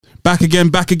Back again.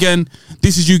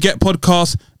 This is You Get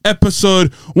Podcast,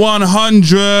 episode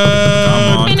 100.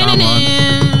 Come on.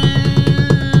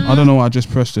 I don't know what I just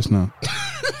pressed just now.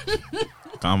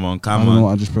 Come on. I don't know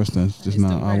what I just pressed just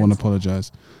now. I want to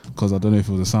apologise because I don't know if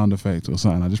it was a sound effect or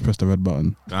something. I just pressed the red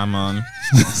button. Come on.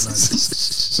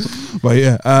 But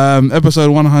yeah, episode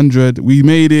 100. We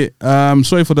made it.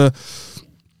 Sorry for the...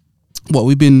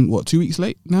 we've been 2 weeks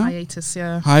late now? Hiatus,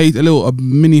 yeah. A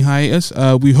mini hiatus.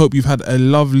 We hope you've had a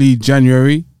lovely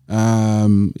January.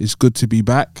 It's good to be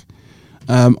back.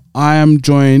 I am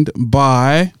joined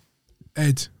by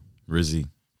Ed, Rizzy,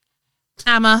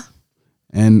 Amma,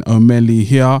 and O'Malley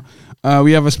here.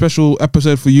 We have a special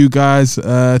episode for you guys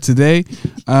today.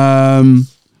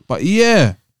 But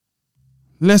yeah,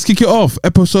 let's kick it off.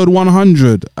 Episode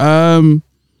 100.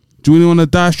 Do we want to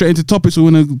dive straight into topics or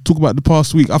we want to talk about the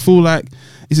past week? I feel like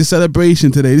it's a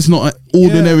celebration today. This is not an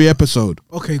ordinary episode.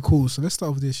 Okay, cool. So let's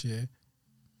start with this, yeah.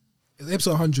 It's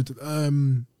episode 100.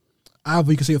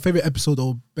 Either you can say your favourite episode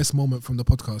or best moment from the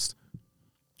podcast.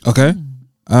 Okay.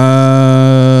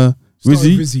 Start with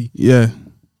Rizzy? Rizzy. Yeah.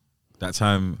 that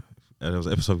time there was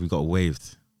an episode we got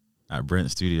waved at Brent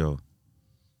Studio.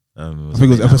 I think it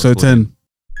was episode 10.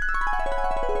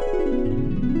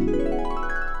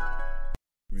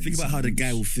 Think about how the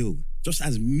guy will feel. Just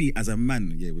as me, as a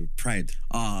man, with pride.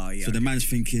 Yeah. So the man's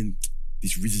thinking,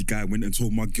 this Rizzy guy went and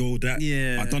told my girl that.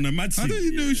 Yeah. I done a mad thing. How does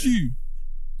he know it's you?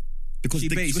 Because She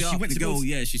bait you up, went the to girl, go.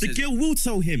 yeah, she the said- girl will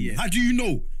tell him. Yeah. How do you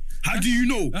know? How do you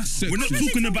know? That's We're not sexual.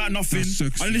 talking about nothing That's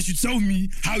sexual. unless you tell me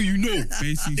how you know.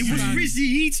 Basically, It was Rizzy,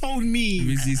 he told me.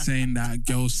 Rizzy saying that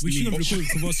girl We should have sleep.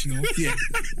 recorded for us, you know. Yeah.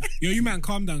 Yo, you man,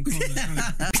 calm down.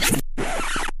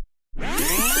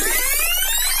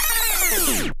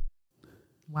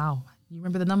 Wow. You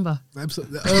remember the number?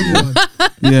 The early one.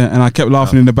 Yeah, and I kept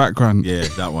laughing in the background. Yeah,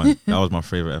 that one. That was my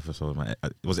favorite episode.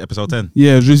 Was it episode 10?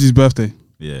 Yeah, it was Rizzy's birthday.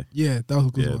 Yeah. Yeah, that was a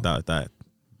good Yeah, one. that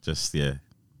just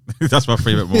that's my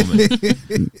favorite moment.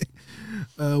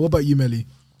 What about you, Melly?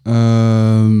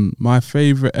 My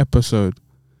favorite episode.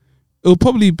 It'll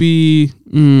probably be.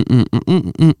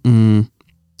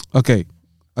 Okay,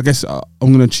 I guess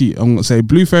I'm gonna cheat. I'm gonna say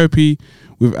Blue Therapy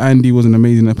with Andy was an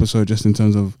amazing episode, just in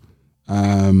terms of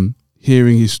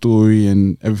hearing his story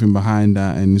and everything behind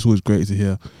that, and it's always great to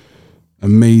hear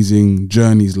amazing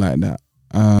journeys like that.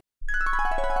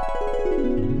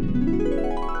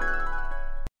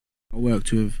 I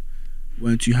worked with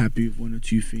weren't too happy with one or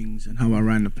two things and how I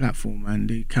ran the platform, and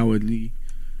they cowardly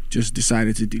just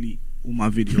decided to delete all my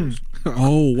videos.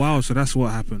 Oh wow! So that's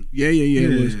what happened. Yeah.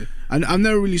 It was, and I've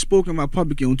never really spoken about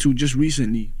publicly until just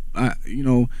recently. There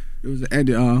was an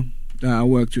editor that I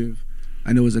worked with,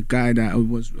 and there was a guy that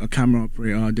was a camera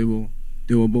operator.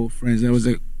 They were both friends. There was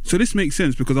a So this makes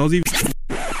sense because I was even.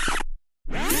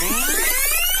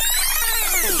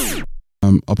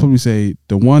 I'll probably say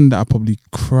the one that I probably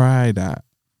cried at.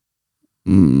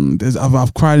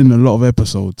 I've cried in a lot of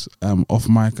episodes, off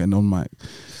mic and on mic.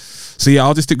 So yeah,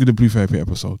 I'll just stick with the Blue Therapy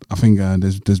episode. I think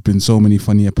there's been so many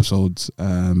funny episodes.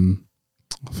 I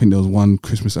think there was one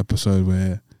Christmas episode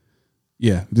where,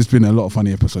 there's been a lot of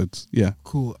funny episodes. Yeah,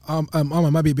 Cool. It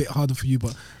might be a bit harder for you,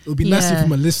 but it would be nice Yeah.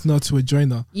 from a listener to a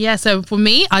joiner. Yeah, so for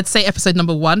me, I'd say episode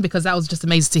number 1 because that was just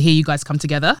amazing to hear you guys come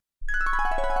together.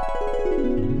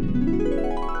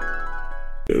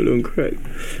 Correct.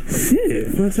 Shit,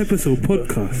 first episode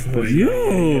podcast. But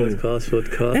yo,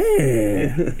 podcast.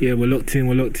 Yeah, we're locked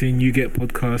in. You get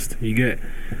podcast. You get.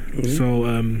 So,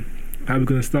 how are we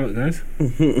gonna start, guys?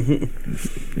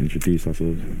 Introduce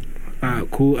ourselves.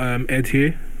 Alright, cool. Ed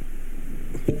here.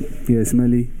 Yeah,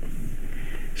 Smelly.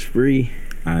 Spree.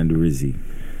 And Rizzy.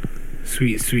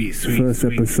 Sweet. First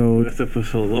episode. First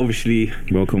episode. Obviously,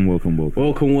 Welcome.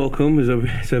 welcome.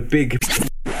 It's a big.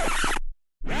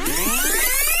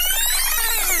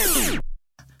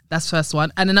 That's first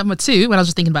one. And then number 2, when I was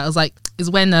just thinking about it, was like, is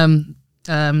when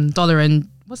Dollar and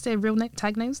what's their real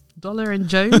tag names? Dollar and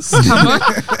Jones come on.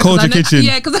 Culture Kitchen.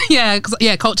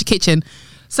 Yeah, Culture Kitchen.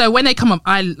 So when they come up,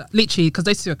 I literally, because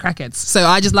those two are crackheads. So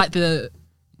I just like the,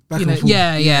 Back you know, and forth.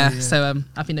 yeah. So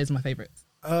I think those are my favourites.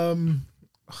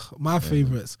 My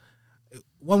favourites.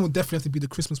 One would definitely have to be the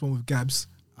Christmas one with Gabs.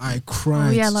 I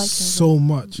cried I like so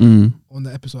much Mm. on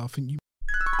the episode. I think you.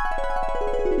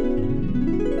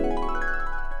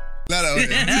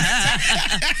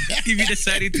 Give you the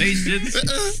salutations.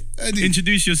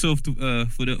 Introduce yourself to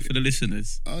for the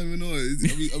listeners. I don't even know.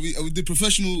 Are we the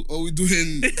professional? Or are we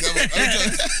doing?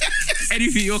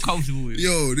 Anything you're comfortable with.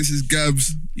 Yo, this is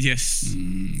Gabs. Yes.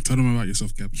 Tell them about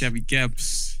yourself, Gab. Gabby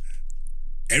Gabs.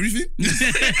 Everything?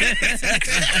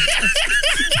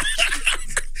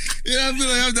 Yeah, I feel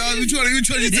like which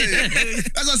one you say?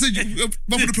 That's what I said.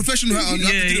 But for the professional hat on.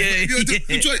 Yeah.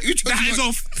 Which one? The hat's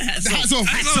off. Hats off.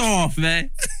 Hats off, man.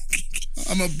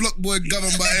 I'm a block boy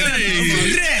governed by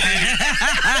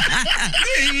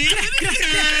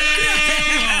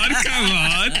Come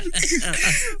on.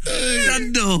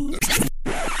 Nando.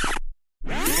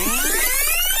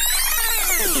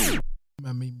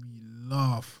 Man made me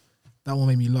laugh. That one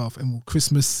made me laugh. And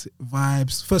Christmas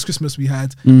vibes. First Christmas we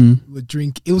had, we would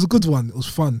drink. It was a good one. It was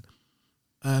fun.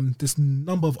 There's a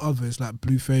number of others like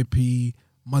Blue Therapy,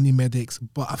 Money Medics,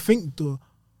 but I think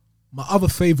my other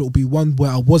favorite would be one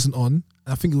where I wasn't on.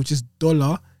 I think it was just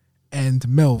Dollar and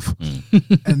Melv,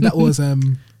 and that was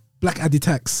Black Addy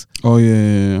Tax. Oh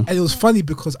yeah. And it was funny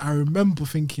because I remember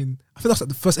thinking, I think that was like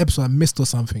the first episode I missed or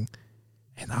something,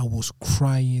 and I was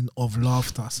crying of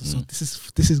laughter. So this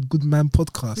is Good Man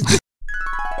Podcast.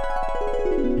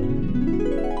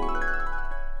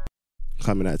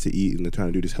 Coming out to eat and they're trying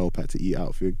to do this help out to eat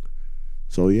out thing.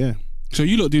 So yeah. So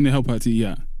you lot doing the help out to eat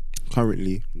out?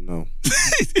 Currently, no.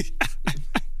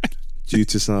 Due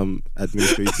to some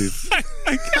administrative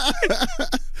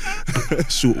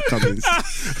shortcomings.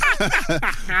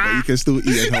 But you can still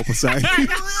eat and help aside.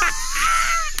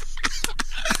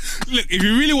 Look, if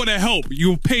you really want to help,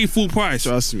 you'll pay full price.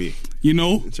 Trust me. You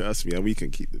know? Trust me, and we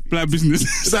can keep the black business.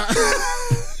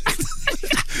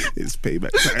 It's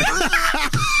payback time.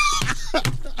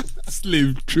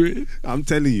 Slave trade. I'm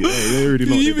telling you, they already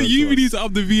know. You need to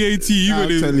up the VAT.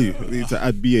 I'm telling you, we need to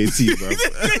add BAT, bro.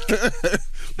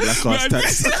 Black ass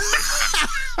tax.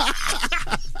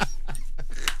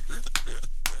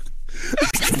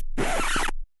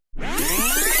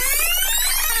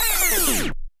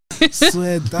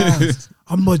 Swear down.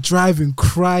 I'm not driving,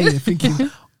 crying, thinking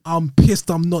I'm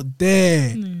pissed I'm not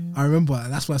there. I remember,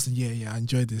 and that's why I said, yeah, I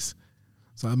enjoyed this.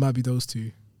 So it might be those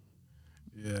two.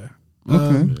 Yeah.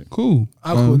 Okay, cool.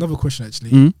 I've got another question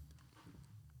actually.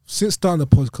 Since starting the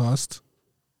podcast,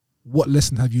 what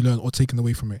lesson have you learned or taken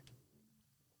away from it?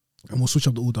 And we'll switch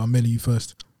up the order. I'll mail you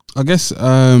first. I guess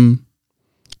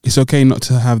it's okay not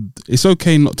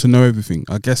to know everything.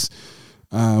 I guess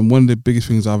one of the biggest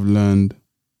things I've learned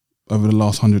over the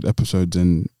last 100 episodes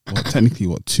and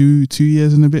technically 2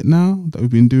 years and a bit now that we've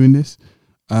been doing this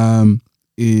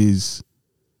is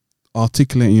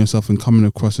articulating yourself and coming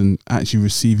across and actually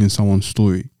receiving someone's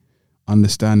story,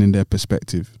 understanding their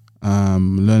perspective,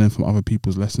 learning from other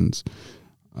people's lessons.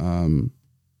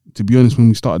 To be honest, when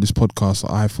we started this podcast,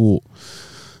 I thought,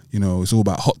 it's all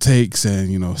about hot takes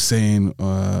and, saying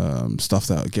stuff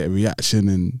that get a reaction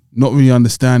and not really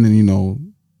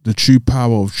understanding, the true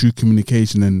power of true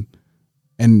communication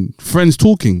and friends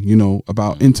talking,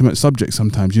 about intimate subjects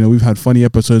sometimes. We've had funny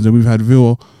episodes and we've had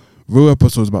real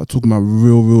episodes about talking about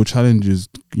real challenges.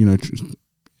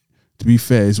 To be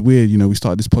fair, it's weird. We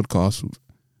started this podcast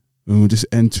when we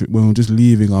were just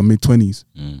leaving our mid-20s,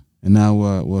 and now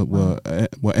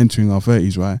we're entering our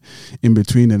 30s, right? In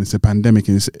between, and it's a pandemic,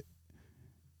 and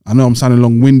I know I'm sounding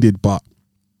long-winded, but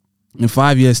in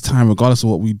 5 years' time, regardless of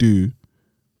what we do,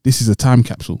 this is a time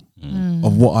capsule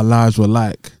of what our lives were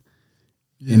like.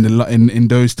 In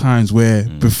those times where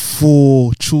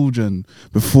before children,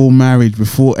 before marriage,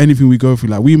 before anything we go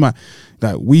through,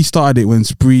 we started it when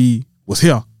Spree was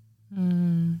here,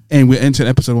 and we're entering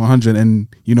episode 100, and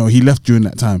he left during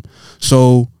that time.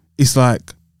 So it's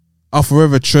like I'll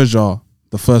forever treasure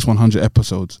the first 100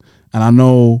 episodes, and I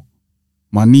know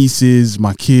my nieces,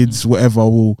 my kids, whatever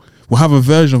will have a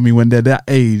version of me when they're that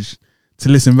age to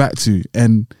listen back to,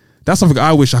 and that's something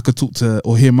I wish I could talk to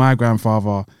or hear my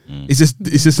grandfather. It's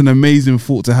just an amazing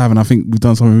thought to have, and I think we've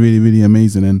done something really, really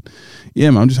amazing. And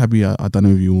yeah, man, I'm just happy I've done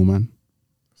it with you all, man.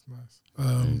 That's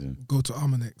nice. Go to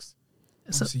Arma next.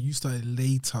 Obviously, you started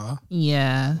later.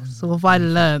 Yeah. So what have I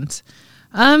learned?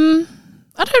 I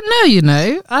don't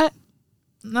know.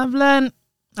 I've learned.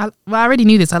 I already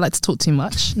knew this. I like to talk too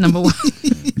much. Number one.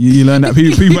 You learn that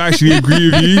people actually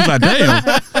agree with you. It's like,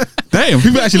 damn,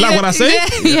 people actually like what I say.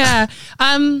 Yeah.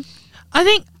 I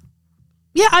think,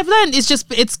 I've learned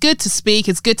it's good to speak.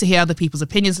 It's good to hear other people's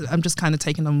opinions. I'm just kind of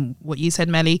taking on what you said,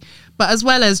 Melly. But as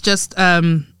well as just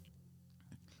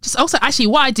also actually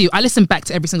what I do, I listen back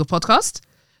to every single podcast.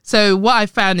 So what I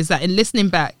found is that in listening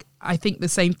back, I think the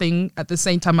same thing at the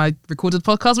same time I recorded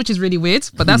the podcast, which is really weird,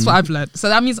 but that's what I've learned. So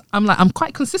that means I'm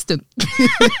quite consistent.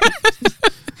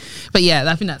 But yeah,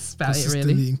 I think that's about it,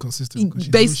 really. Inconsistent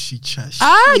because she chats.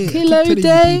 Kilo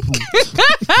day.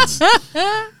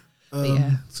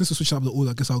 Since we're switching up the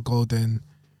order, I guess I'll go then.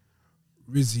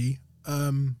 Rizzy.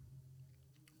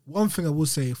 One thing I will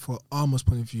say for Arma's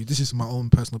point of view, this is my own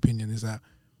personal opinion, is that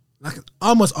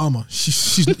Arma's Arma.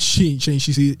 She ain't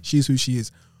changed. She's who she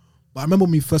is. But I remember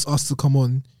when we first asked her to come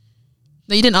on.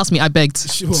 No, you didn't ask me. I begged.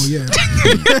 Well, yeah.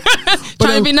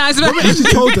 Trying to be nice. When we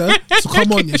actually told her to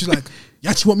come on, yeah, she's like, "You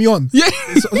actually want me on?" Yeah.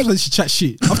 So she chat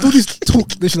shit. After all this talk,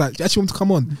 then she's like, "You actually want me to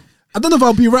come on?" I don't know if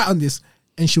I'll be right on this.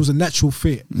 And she was a natural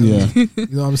fit. Yeah. You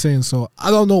know what I'm saying? So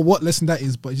I don't know what lesson that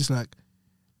is, but it's just like,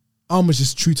 Alma's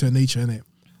just true to her nature, innit?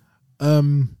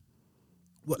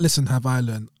 What lesson have I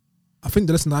learned? I think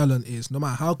the lesson I learned is no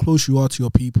matter how close you are to your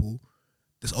people,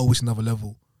 there's always another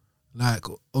level. Like,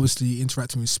 obviously,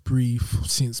 interacting with Spree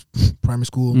since primary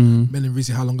school. Mel and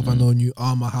Rizzy, how long have I known you?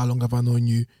 Alma, how long have I known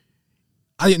you?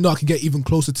 I didn't know I could get even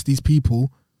closer to these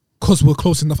people because we're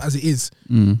close enough as it is.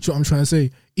 Do you know what I'm trying to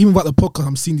say? Even about the podcast,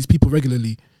 I'm seeing these people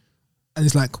regularly. And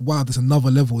it's like, wow, there's another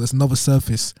level, there's another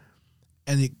surface.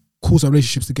 And it causes our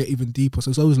relationships to get even deeper. So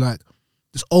it's always like,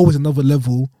 there's always another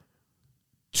level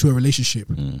to a relationship,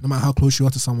 no matter how close you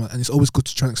are to someone. And it's always good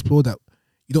to try and explore that.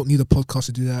 You don't need a podcast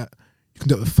to do that. You can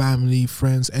do it with family,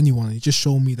 friends, anyone. It just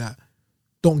showed me that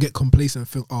don't get complacent and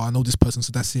think, oh, I know this person,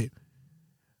 so that's it.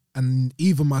 And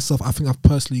even myself, I think I've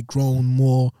personally grown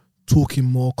more, talking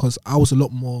more, because I was a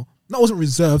lot more, I wasn't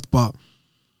reserved, but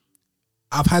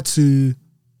I've had to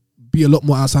be a lot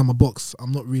more outside my box.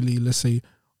 I'm not really, let's say,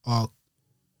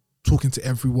 talking to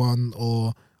everyone,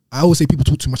 or I always say people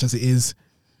talk too much as it is.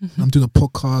 I'm doing a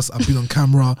podcast, I've been on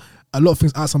camera, a lot of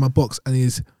things outside my box, and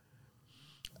is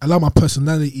allow my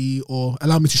personality or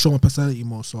allow me to show my personality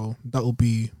more. So that will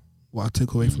be what I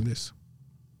take away from this.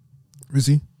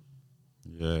 Rizzy?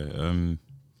 Yeah,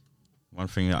 one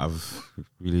thing that I've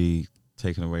really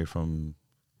taken away from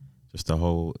just the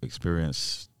whole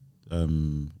experience,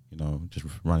 you know, just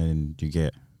running You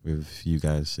Get with you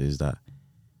guys is that,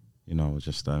 you know,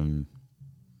 just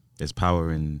there's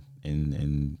power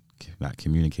in like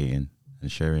communicating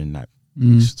and sharing like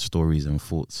stories and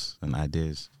thoughts and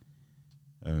ideas,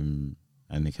 and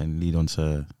it can lead on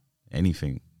to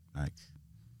anything, like,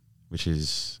 which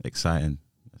is exciting.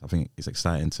 I think it's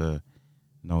exciting to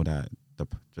know that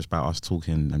just by us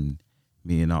talking and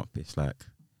meeting up, it's like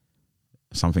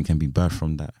something can be birthed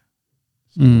from that.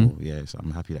 So yeah, so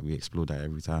I'm happy that we explore that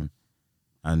every time.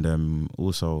 And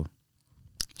also,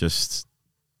 just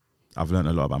I've learned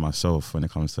a lot about myself when it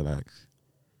comes to like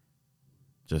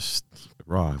just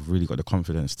I've really got the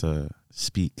confidence to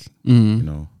speak, you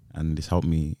know, and it's helped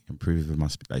me improve with my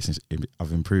like since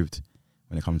I've improved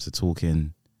when it comes to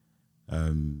talking,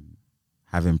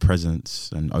 having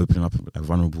presence and opening up a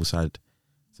vulnerable side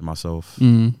to myself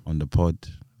on the pod,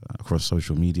 across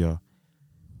social media,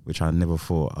 which I never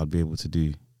thought I'd be able to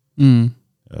do.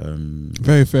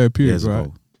 Very therapeutic, right?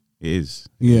 Ago. It is.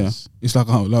 It's like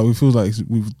it feels like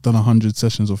we've done 100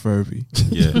 sessions of therapy.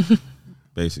 Yeah,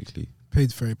 basically.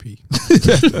 Paid therapy.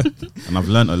 And I've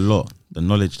learned a lot. The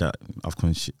knowledge that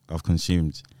I've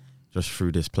consumed just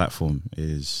through this platform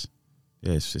is,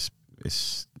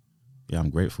 I'm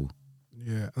grateful.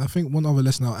 Yeah, and I think one other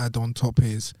lesson I'll add on top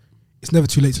is it's never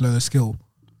too late to learn a skill.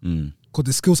 Because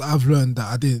the skills I've learned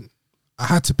that I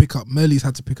had to pick up, Merly's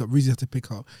had to pick up, Rizzy had to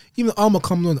pick up. Even Alma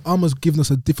coming on, Alma's given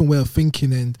us a different way of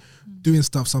thinking and doing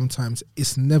stuff sometimes.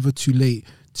 It's never too late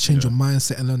to change your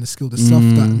mindset and learn the skill. The stuff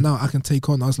that now I can take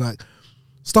on, I was like,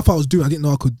 stuff I was doing I didn't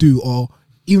know I could do, or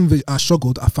even if I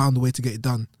struggled, I found a way to get it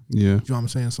done. Yeah. Do you know what I'm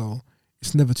saying? So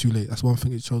it's never too late. That's one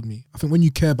thing it showed me. I think when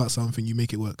you care about something, you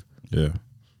make it work. Yeah.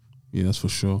 Yeah, that's for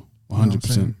sure.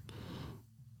 100%.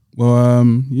 Well,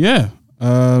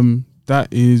 that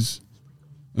is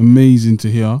amazing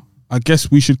to hear. I guess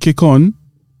we should kick on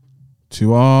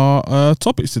to our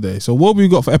topics today. So what have we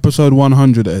got for episode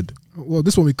 100, Ed? Well,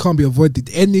 this one we can't be avoided.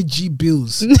 Energy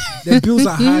bills. The bills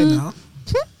are high now.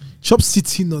 Chop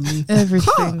sitting on me.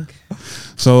 Everything.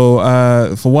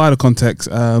 So for wider context,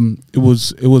 it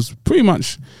was pretty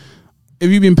much, if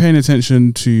you've been paying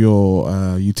attention to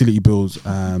your utility bills,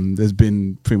 there's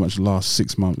been pretty much the last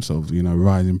 6 months of, you know,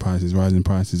 rising prices.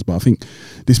 But I think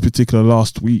this particular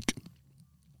last week,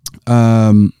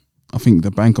 I think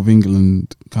the Bank of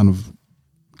England kind of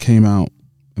came out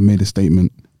and made a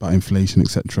statement about inflation,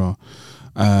 etc.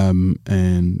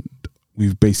 And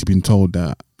we've basically been told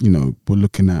that, you know, we're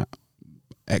looking at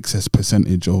excess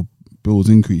percentage of bills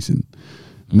increasing.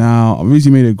 Now,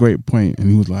 Rizzy made a great point, and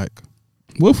he was like,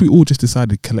 what if we all just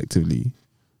decided collectively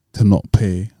to not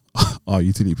pay our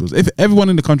utility bills? If everyone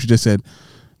in the country just said,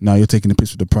 no, you're taking the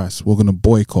piss with the price, we're going to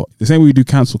boycott. The same way we do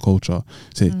cancel culture.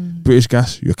 Say, British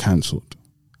Gas, you're cancelled.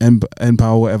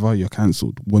 N-Power, whatever, you're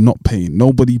cancelled. We're not paying.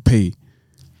 Nobody pay.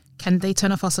 Can they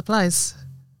turn off our supplies?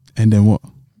 And then what?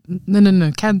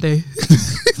 No. Can they?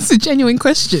 It's a genuine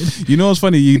question. You know what's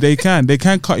funny? They can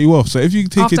cut you off. So if you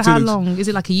take After it to how long? Is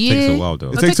it like a year? It takes a while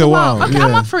though. It takes a while. Okay,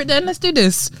 I'm up for it then. Let's do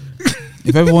this.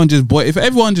 if everyone just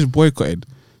boycotted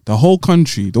the whole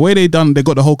country, the way they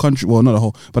got the whole country, well, not the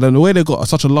whole, but then the way they got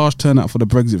such a large turnout for the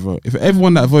Brexit vote, if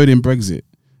everyone that voted in Brexit,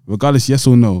 regardless yes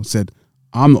or no, said,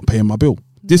 I'm not paying my bill.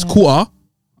 This quarter,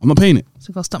 I'm not paying it.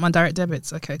 So I'll stop my direct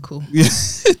debits. Okay, cool. Yeah.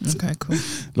 Okay, cool.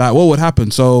 Like, what would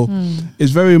happen? So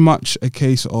it's very much a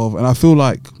case of, and I feel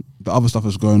like the other stuff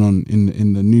that's going on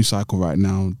in the news cycle right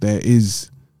now, there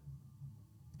is,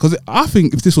 because I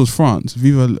think if this was France,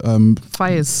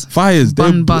 fires,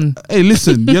 bun. Hey,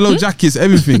 listen, yellow jackets,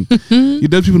 everything.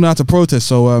 Those people know how to protest.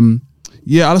 So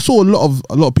yeah, I saw a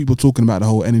lot of people talking about the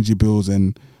whole energy bills,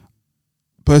 and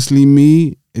personally,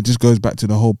 me, it just goes back to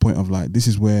the whole point of like, this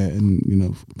is where, and you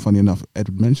know, funny enough,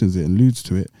 Edward mentions it, alludes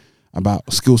to it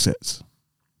about skill sets.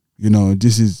 You know,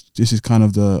 this is kind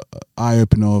of the eye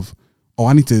opener of, oh,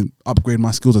 I need to upgrade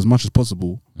my skills as much as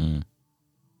possible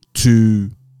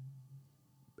to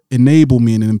enable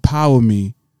me and empower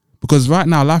me, because right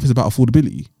now life is about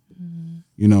affordability.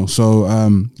 You know, so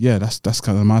yeah, that's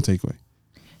kind of my takeaway.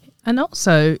 And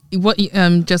also, what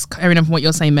just carrying on from what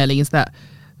you're saying, Melly, is that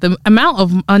the amount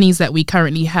of monies that we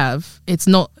currently have, it's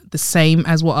not the same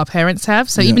as what our parents have.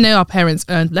 So even though our parents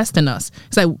earn less than us,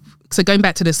 so going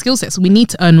back to the skill sets, we need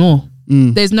to earn more.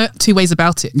 There's no two ways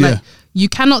about it. Like, you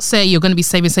cannot say you're going to be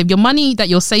saving. Your money that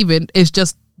you're saving is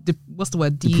just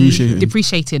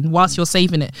depreciating whilst you're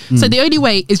saving it. So the only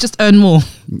way is just earn more.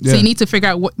 So you need to figure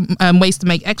out what ways to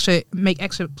make extra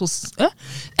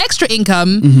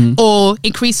income or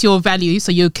increase your value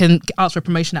so you can ask for a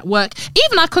promotion at work.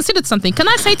 Even I considered something. Can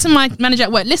I say to my manager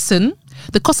at work, listen,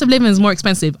 the cost of living is more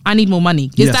expensive. I need more money.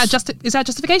 Is that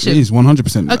justification? It is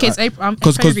 100%. Okay, so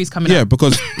pay review's coming up.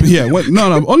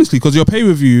 No, honestly, because your pay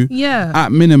review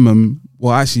at minimum,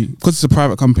 well, actually, because it's a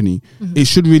private company, it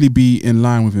should really be in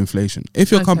line with inflation.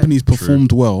 If your company's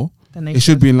performed well, it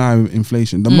should be in line with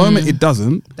inflation. The moment it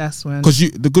doesn't, that's when.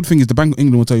 Because the good thing is the Bank of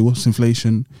England will tell you what's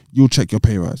inflation. You'll check your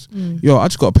pay rise. Yo, I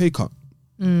just got a pay cut.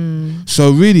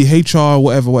 So really, HR,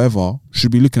 whatever,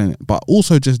 should be looking at it. But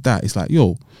also just that, it's like,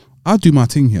 yo, I'll do my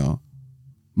thing here.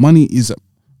 Money is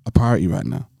a priority right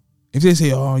now. If they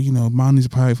say, oh, you know, money is a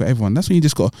priority for everyone, that's when you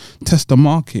just got to test the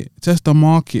market.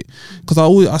 Because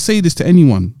I say this to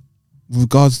anyone with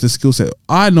regards to the skill set.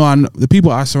 I know the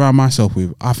people I surround myself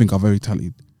with, I think are very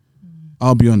talented.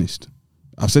 I'll be honest.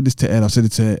 I've said this to Ed, I've said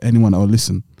it to anyone that will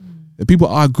listen. The people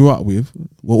I grew up with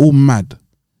were all mad,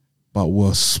 but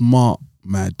were smart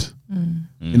mad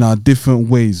in our different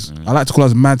ways. I like to call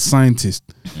us mad scientists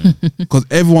because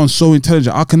everyone's so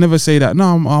intelligent. I can never say that,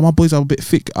 no, my boys are a bit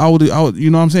thick. I would,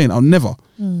 you know what I'm saying? I'll never.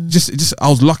 Just I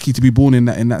was lucky to be born in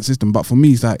that system. But for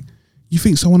me, it's like, you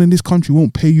think someone in this country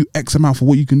won't pay you X amount for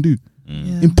what you can do?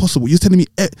 Impossible. You're telling me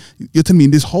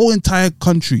in this whole entire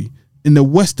country, in the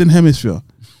Western Hemisphere,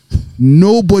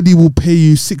 nobody will pay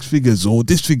you 6 figures or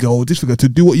this figure to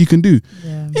do what you can do.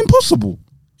 Impossible.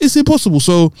 It's impossible.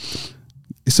 So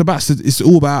it's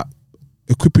all about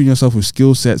equipping yourself with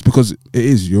skill sets, because it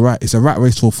is, you're right, it's a rat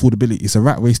race for affordability. It's a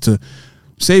rat race to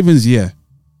savings,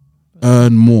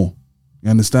 earn more. You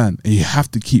understand? And you have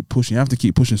to keep pushing.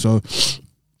 So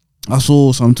I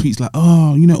saw some tweets like,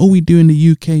 oh, you know, all we do in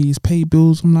the UK is pay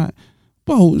bills. I'm like,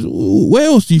 bro, where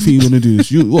else do you think you're going to do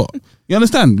this? You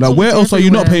understand? Like, where else are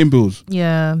you not paying bills?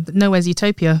 Yeah, nowhere's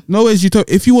utopia.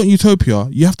 If you want utopia,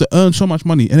 you have to earn so much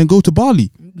money and then go to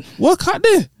Bali. Work out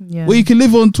there where you can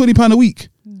live on £20 a week.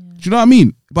 Do you know what I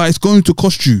mean? But it's going to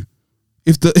cost you.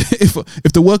 If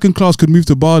the working class could move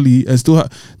to Bali and still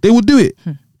they would do it.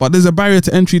 But there's a barrier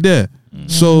to entry there.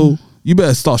 So you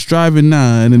better start striving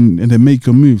now and then make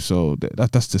your move. So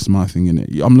that's just my thing,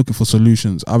 innit? I'm looking for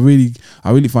solutions. I really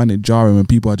find it jarring when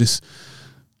people are just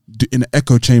in an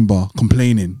echo chamber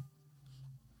complaining.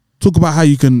 Talk about how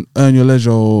you can earn your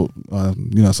leisure, or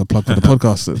it's a plug for the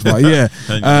podcast. But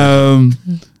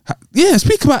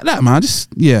speak about that, man.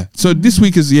 So this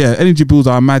week is energy bills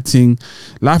are a mad thing.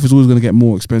 Life is always going to get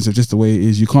more expensive, just the way it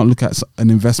is. You can't look at an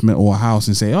investment or a house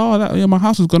and say, my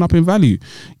house has gone up in value.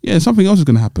 Something else is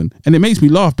going to happen. And it makes me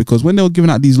laugh, because when they were giving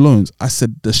out these loans, I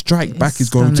said the strike back is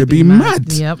going to be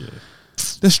mad. Yep.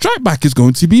 The strike back is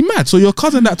going to be mad. So your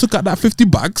cousin that took out that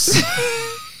 $50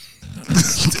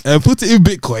 and put it in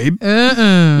Bitcoin,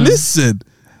 listen,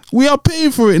 we are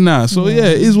paying for it now. So it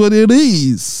is what it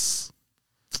is.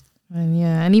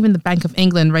 And even the Bank of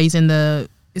England raising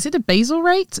is it the Basel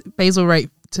rate? Basel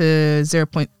rate to 0.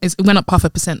 It went up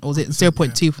 0.5%, or was it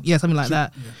 0.2? Yeah, something like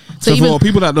that. So for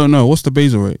people that don't know, what's the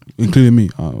Basel rate, including me?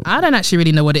 I don't actually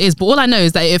really know what it is, but all I know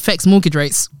is that it affects mortgage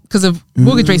rates. because of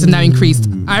mortgage rates have now increased.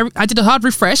 I did a hard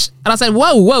refresh and I said,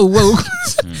 whoa.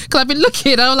 Because I've been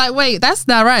looking and I'm like, wait, that's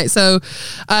not right. So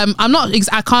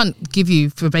I can't give you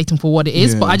verbatim for what it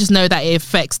is, but I just know that it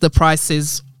affects the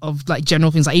prices of like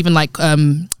general things, like even like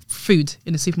food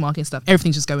in the supermarket and stuff.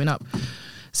 Everything's just going up.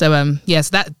 So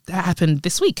yes, that happened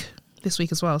this week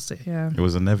as well. So yeah, it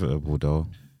was inevitable though.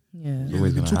 Yeah, it's always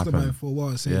we've been going to talking happen. about it for a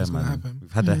while, saying it's going to happen.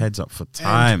 We've had the heads up for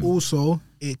time. And also,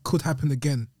 it could happen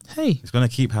again. Hey, it's going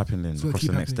to keep happening across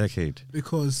the next decade.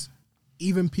 Because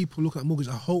even people look at mortgage,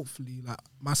 hopefully, like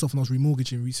myself when I was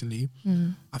remortgaging recently,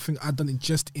 I think I'd done it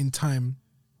just in time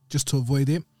just to avoid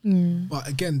it. But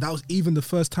again, that was even the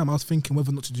first time I was thinking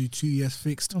whether or not to do 2 years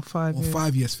fixed or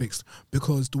 5 years fixed,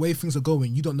 because the way things are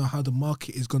going, you don't know how the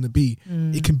market is going to be.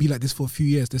 It can be like this for a few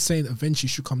years. They're saying eventually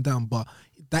it should come down, but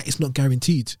that is not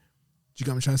guaranteed. Do you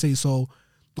get what I'm trying to say? So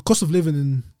the cost of living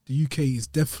in the UK is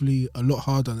definitely a lot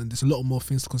harder, and there's a lot more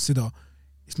things to consider.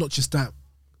 It's not just that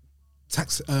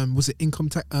tax, was it income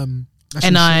tax? NI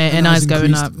is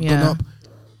going up, yeah. Gone up.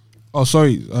 Oh,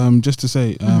 sorry. Just to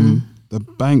say, the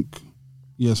bank,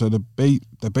 so the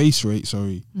base rate.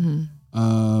 Sorry.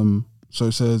 So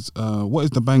it says, what is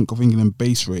the Bank of England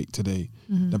base rate today?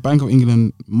 The Bank of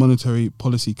England Monetary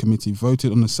Policy Committee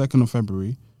voted on the 2nd of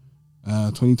February,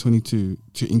 2022,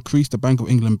 to increase the Bank of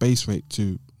England base rate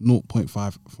to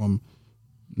 0.5 from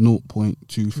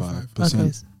 0.25%.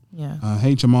 Okay. Yeah.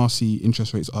 HMRC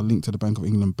interest rates are linked to the Bank of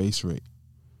England base rate.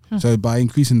 So by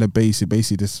increasing the base, it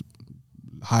basically just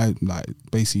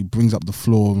basically brings up the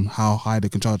floor on how high they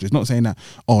can charge. It's not saying that,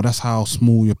 that's how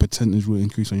small your percentage will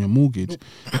increase on your mortgage.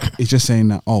 It's just saying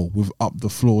that, we've upped the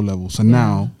floor level. So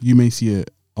now you may see a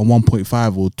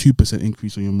 1.5 or 2%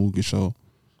 increase on your mortgage. So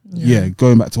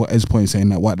going back to what Ed's point, saying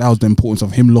that that was the importance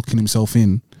of him locking himself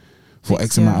in for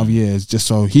X amount of years, just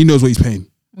so he knows what he's paying.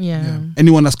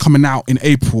 Anyone that's coming out in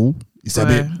April, it's a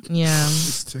bit.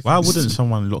 Why wouldn't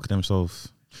someone lock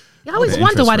themselves? I always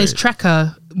wonder why there's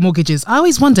tracker mortgages. I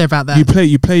always wonder about that.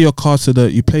 You play your cards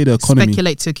to you play the economy.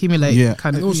 Speculate to accumulate. Yeah.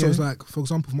 Kind and of. also, it's like, for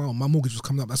example, my mortgage was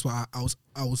coming up. That's why I was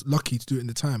lucky to do it in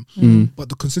the time. But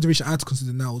the consideration I had to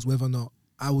consider now is whether or not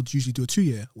I would usually do a 2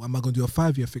 year, or am I going to do a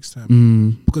 5 year fixed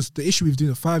term? Because the issue with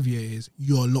doing a 5 year is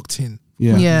you're locked in.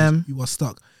 Yeah. You are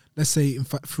stuck. Let's say in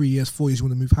 3 years, 4 years, you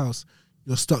want to move house.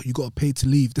 You're stuck. You got to pay to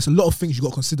leave. There's a lot of things you got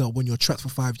to consider when you're trapped for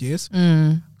 5 years.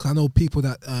 Because I know people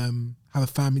that have a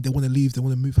family, they want to leave, they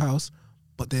want to move house,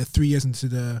 but they're 3 years into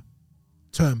the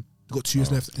term. They've got 2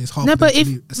 years left, and it's hard. But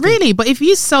if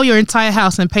you sell your entire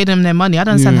house and pay them their money, I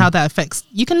don't understand how that affects.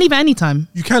 You can leave at any time.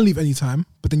 You can leave any time,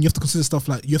 but then you have to consider stuff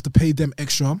like you have to pay them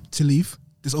extra to leave.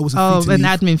 There's always a fee to an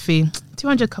leave. admin fee,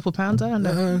 £200 couple pounds. I don't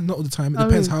know. Not all the time. It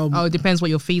depends how. It depends what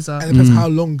your fees are. And it depends how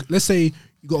long. Let's say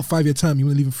you got a 5 year term, you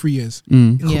want to leave in 3 years.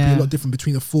 It could be a lot different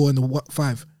between a 4 and a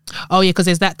 5. Oh yeah, because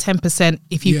there's that 10%.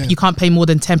 If you can't pay more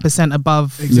than 10%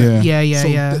 above. Exactly.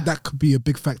 Yeah. That could be a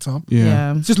big factor.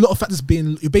 Yeah. It's just a lot of factors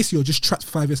being. You're just trapped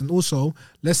for 5 years, and also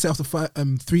let's say after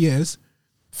 3 years,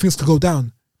 things could go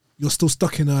down. You're still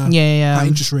stuck in a high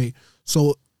interest rate.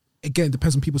 So again, it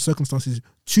depends on people's circumstances.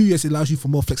 2 years it allows you for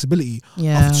more flexibility.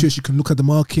 After 2 years, you can look at the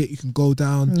market. You can go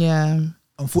down.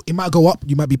 It might go up,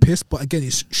 you might be pissed, but again,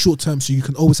 it's short term, so you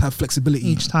can always have flexibility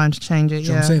each time to change it. You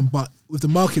know what I'm saying? But with the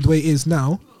market the way it is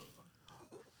now,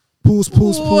 pause.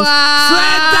 Wow.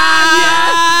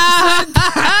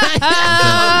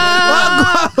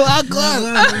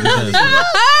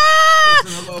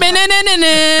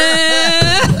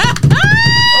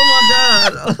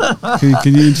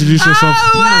 Can you introduce yourself?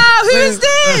 Oh wow, who's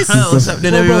this? What's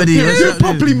happening, everybody?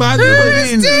 Properly, man.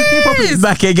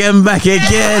 Back again.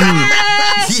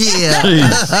 Yeah.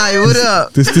 Hi, what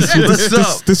up?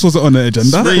 This wasn't on the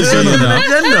agenda.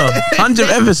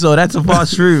 100th episode. That's a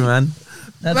fast through, man.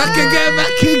 Back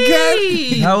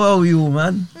again. How are we all,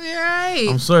 man? Right.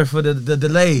 I'm sorry for the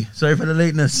delay. Sorry for the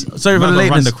lateness.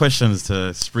 Run the questions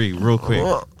to Spree real quick.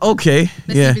 Okay.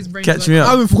 Catch me up.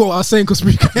 I haven't forgot what I was saying because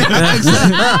Spree.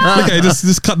 Okay,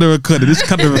 just cut the recording.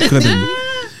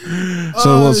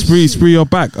 So Spree, you're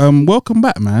back. Welcome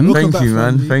back, man. Thank you,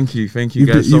 man. Thank you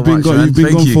guys so much. You've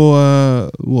been gone for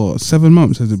 7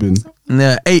 months? Has it been?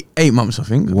 Yeah, 8 months, I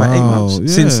think. Wow, about 8 months yeah.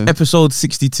 since episode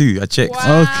 62. I checked.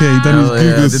 Wow. Okay, done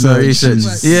his Google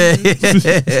search. Yeah,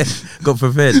 got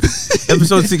prepared.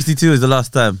 Episode 62 is the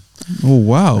last time. Oh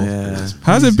wow! Yeah.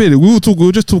 How's it been? We were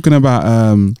just talking about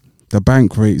the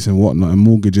bank rates and whatnot and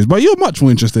mortgages, but you're much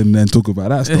more interested in talking about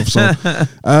that stuff. So,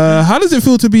 how does it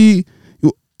feel to be?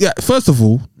 Yeah, first of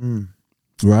all, you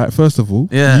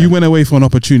went away for an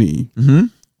opportunity. Mm-hmm.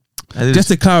 Just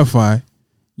to clarify,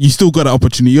 you still got an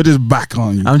opportunity. You're just back,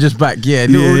 aren't you? I'm just back. Yeah,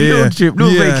 little trip,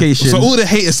 little vacation. So all the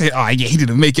haters say, "Oh yeah, he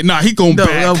didn't make it." Nah, he going back.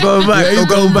 I'm going back. Yeah, I'm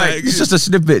going back. It's just a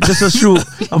snippet, just a short.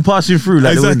 I'm passing through.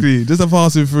 Like exactly, just a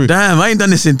passing through. Damn, I ain't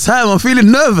done this in time. I'm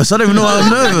feeling nervous. I don't even know why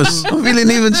I'm nervous. I'm feeling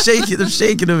even shaky. I'm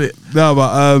shaking a bit. No,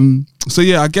 but so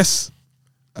yeah, I guess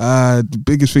the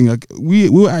biggest thing, like, we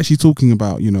were actually talking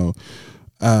about, you know,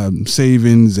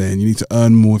 savings, and you need to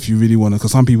earn more if you really want to,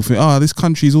 because some people think, oh, this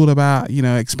country is all about, you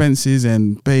know, expenses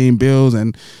and paying bills,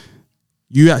 and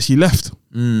you actually left,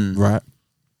 right?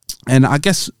 And I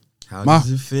guess how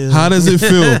does it feel? How does it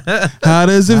feel? How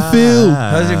does it feel?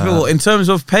 How does it feel in terms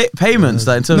of payments?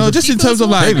 Like in terms of just in terms of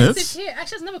like payments. Here,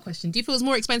 actually, that's another question. Do you feel it's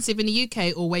more expensive in the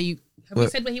UK or where you? Have we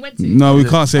said where he went to? No, we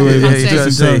can't say where he went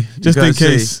to. Just in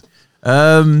case.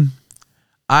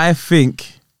 I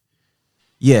think.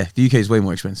 Yeah, the UK is way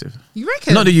more expensive. You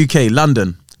reckon? Not the UK,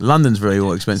 London. London's very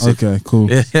more expensive. Okay, cool.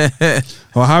 Yeah.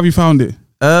 Well, how have you found it?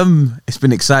 It's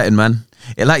been exciting, man.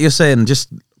 Like you're saying,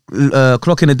 just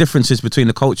clocking the differences between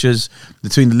the cultures,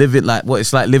 between the living, like what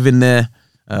it's like living there,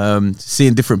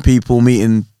 seeing different people,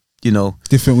 meeting, you know,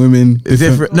 different women.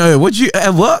 Different. No, what you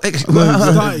what?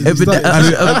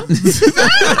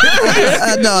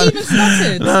 No.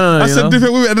 I said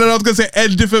different women, and then I was gonna say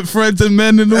different friends and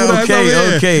men and all that.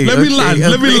 Okay. Let me land, okay.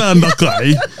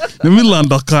 Let me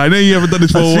land, okay. I know you haven't done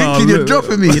this for a while. Thinking you're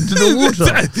dropping me into the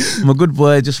water. I'm a good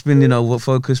boy. Just been, you know,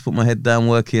 focused, put my head down,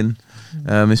 working.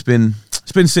 It's been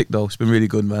sick though. It's been really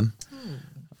good, man.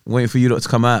 Waiting for you lot to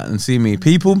come out and see me.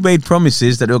 People made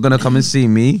promises that they were going to come and see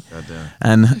me,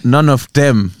 and none of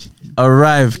them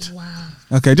arrived. Wow.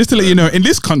 Okay, just to let you know, in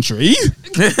this country,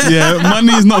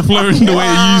 money is not flowing the way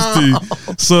it used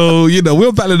to. So, you know,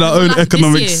 we're battling our own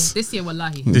economics. This year,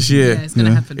 wallahi. This year. Yeah, it's going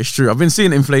to happen. It's true. I've been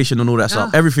seeing inflation and all that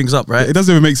stuff. Everything's up, right? It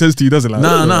doesn't even make sense to you, does it? Like,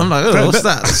 no, I'm like, what's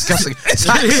that? Disgusting. That's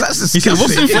disgusting.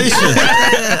 What's inflation?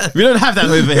 We don't have that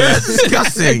over here.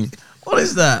 Disgusting. What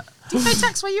is that? Do you pay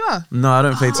tax where you are? No, I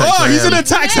don't pay tax. Oh, he's in a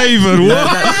tax haven. What?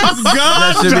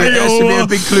 That should be a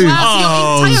big clue.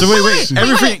 Wow, so wait.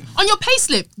 Everything on your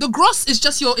payslip, the gross is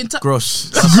just your gross.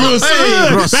 Gross.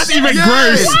 That's even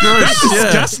gross. Gross. That's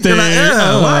disgusting.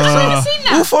 I've seen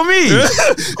that. All for me.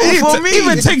 All for me.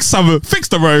 Even take some, fix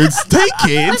the roads, take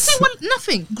it. Let's say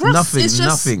nothing. Gross is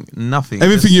just nothing.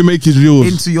 Everything you make is yours.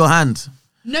 Into your hand.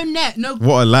 no net, no.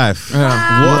 What a life!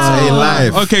 Yeah. What a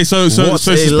life! Okay, so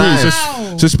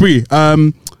life. Spree.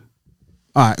 All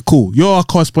right, cool. You're our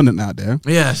correspondent out there.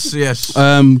 Yes.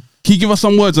 Can you give us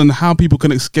some words on how people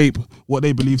can escape what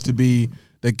they believe to be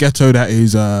the ghetto that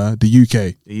is the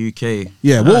UK? The UK.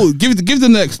 Yeah. Well, give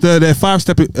them their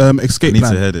 5-step escape I need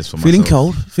plan. to hear this for Feeling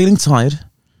myself. cold, feeling tired.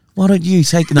 Why don't you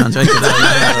take it out?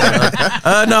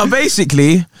 No,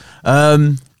 basically,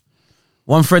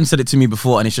 one friend said it to me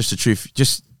before, and it's just the truth.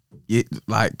 Just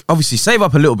like, obviously, save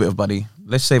up a little bit of money.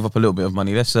 Let's save up a little bit of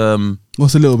money. Let's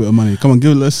What's a little bit of money? Come on,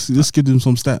 let's give them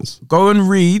some stats. Go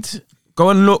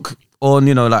and look on,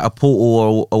 you know, like a portal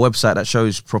or a website that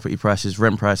shows property prices,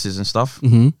 rent prices, and stuff.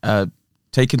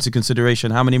 Take into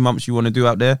consideration how many months you want to do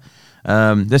out there.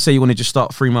 Let's say you want to just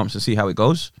start 3 months and see how it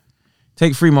goes.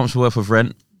 Take 3 months worth of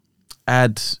rent.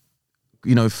 Add,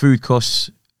 you know, food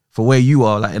costs for where you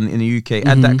are, like in the UK.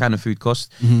 Add that kind of food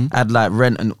cost. Add like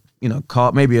rent and, you know,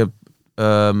 car, maybe a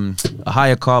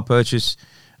higher car purchase,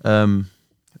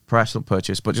 price not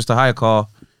purchase, but just a higher car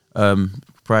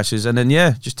prices, and then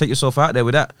just take yourself out there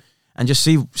with that, and just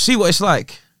see what it's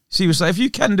like. See what's like. If you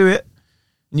can do it,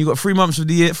 and you got 3 months of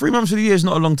the year. 3 months of the year is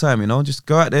not a long time, you know. Just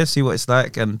go out there, see what it's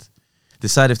like, and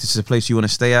decide if this is a place you want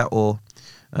to stay at or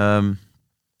a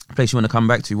place you want to come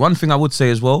back to. One thing I would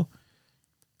say as well,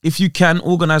 if you can,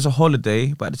 organize a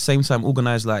holiday, but at the same time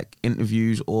organize like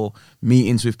interviews or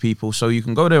meetings with people, so you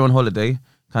can go there on holiday,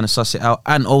 kind of suss it out,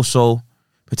 and also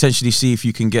potentially see if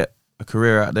you can get a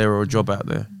career out there or a job out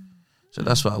there. So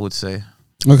that's what I would say.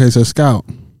 Okay, so scout.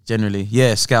 Generally,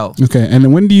 scout. Okay, and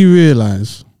then when do you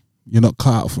realize you're not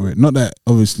cut out for it? Not that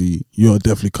obviously you're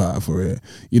definitely cut out for it.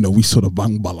 You know, we sort of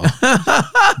bang bala.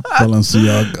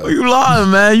 Balenciaga. You lying,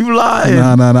 man? You lying?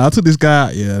 Nah. I took this guy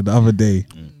out the other day.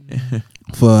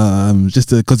 For just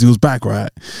because he was back,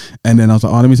 right? And then I was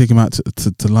like, let me take him out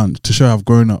to lunch to show I've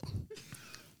grown up.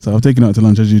 So I've taken him out to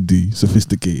lunch as you do,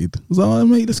 sophisticated. I was like,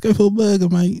 mate, let's go for a burger,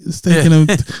 mate. It's taking him,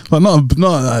 but not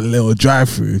a little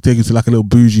drive-through. Taking him to like a little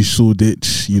bougie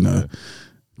Shoreditch, you know.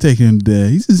 Taking him there.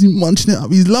 He's just munching it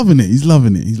up. He's loving it. He's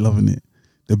loving it.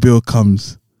 The bill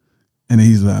comes, and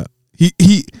he's like,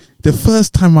 he. The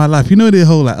first time in my life, you know the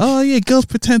whole like, oh yeah, girls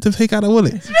pretend to take out a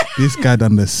wallet. This guy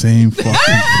done the same fucking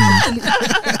thing.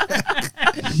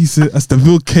 He said, as the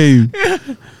bill came,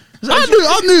 I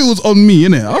knew it was on me,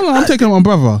 innit? I'm taking my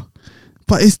brother.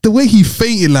 but it's the way he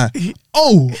fainted, like,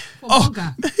 what?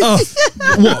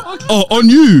 Oh, on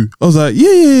you? I was like,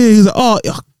 yeah. He's like, oh,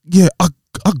 yeah, I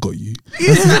got you.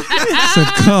 I said,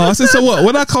 Carl. I said, so what?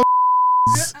 When I come,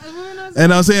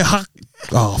 and I was saying,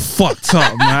 oh, fucked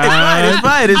up, man. It's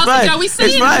fine. It's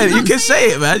fine. You can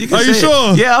say it, man. Are you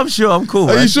sure? Yeah, I'm sure. I'm cool.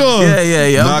 Are you sure?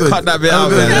 Yeah. Nah, cut that bit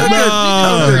out,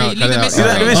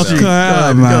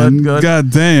 man. Man.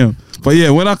 God damn. But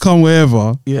yeah, when I come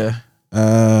wherever,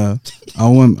 I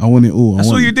want it all. That's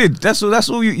all you did. That's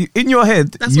all you in your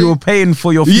head. You were paying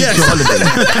for your future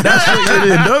holiday. That's what you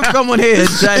did. Don't come on here and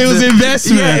try It was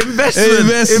investment. Yeah,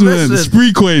 investment.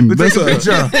 Spree coin. That's a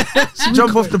picture.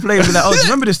 Jump off the plane and be like, oh,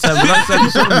 remember this time?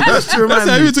 Just to remind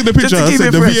That's how me. you took the picture. Just to I keep said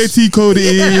it the fresh. VAT code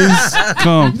is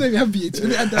calm. You don't even have VAT. Let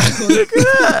me add that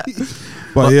code.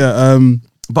 But yeah,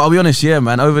 but I'll be honest, yeah,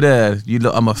 man. Over there, you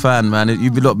look. I'm a fan, man.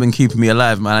 You've been keeping me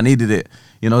alive, man. I needed it.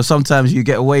 You know, sometimes you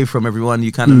get away from everyone,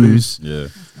 you kind of lose. Yeah.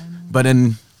 But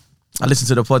then I listened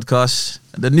to the podcast.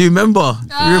 The new member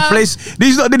replaced.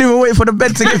 These lot didn't even wait for the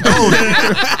bed to get cold.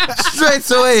 Straight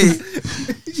away.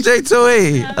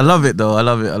 I love it though. I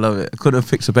love it. I couldn't have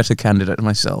picked a better candidate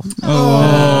myself.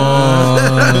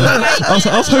 I was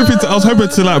hoping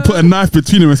to like put a knife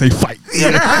between them and say fight.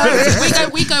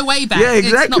 we go way back. Yeah,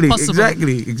 exactly. It's not possible.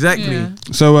 Exactly. Yeah.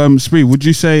 So, Spree, would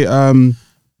you say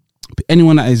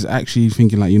anyone that is actually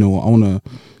thinking like, you know what, I want to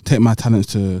take my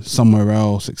talents to somewhere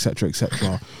else, etc.,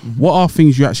 what are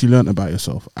things you actually learnt about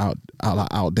yourself out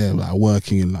there, like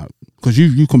working and like, because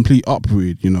you complete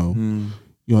Upbreed, you know,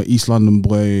 you're an East London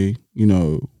boy, you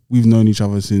know, we've known each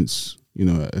other since, you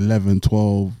know, 11,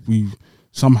 12, we've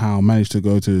somehow managed to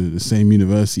go to the same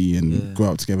university and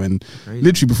grow up together, and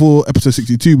literally before episode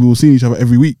 62 we were seeing each other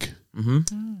every week.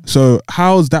 So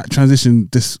how's that transition?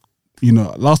 This, you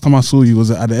know, last time I saw you was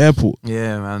at the airport.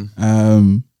 Yeah,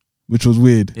 man. Which was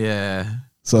weird. Yeah.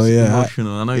 So it's yeah,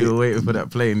 emotional. I know you were waiting for that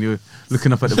plane. You were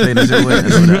looking up at the plane as it went.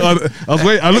 I was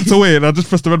waiting. I looked away and I just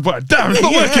pressed the red button. Damn, it's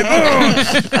not working.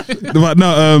 But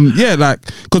no, yeah, like,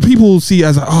 because people see it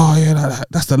as like, oh yeah,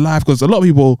 that's the life. Because a lot of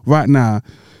people right now,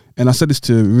 and I said this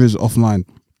to Riz offline,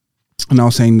 and I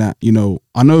was saying that, you know,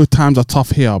 I know times are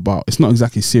tough here, but it's not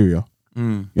exactly Syria.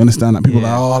 You understand that? People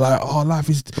are like, oh, life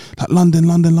is like London.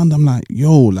 I'm like,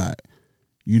 yo, like,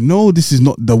 you know, this is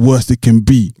not the worst it can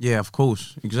be. Yeah, of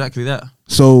course, exactly that.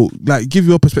 So, like, give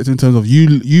your perspective in terms of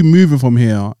you moving from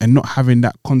here and not having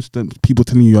that constant people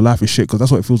telling you your life is shit, because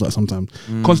that's what it feels like sometimes.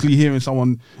 Constantly hearing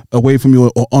someone away from you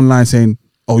or online saying,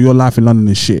 "Oh, your life in London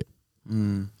is shit."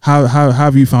 How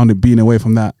have you found it being away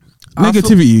from that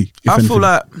negativity? I feel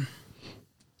like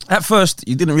at first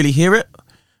you didn't really hear it,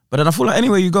 but then I feel like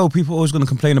anywhere you go, people are always going to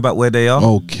complain about where they are.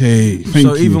 Okay, thank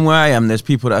you. Even where I am, there's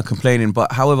people that are complaining,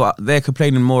 but however, they're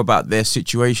complaining more about their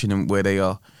situation and where they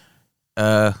are.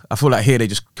 I feel like here they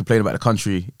just complain about the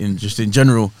country in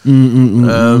general.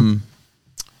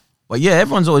 But yeah,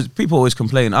 people always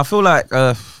complain. I feel like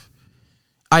I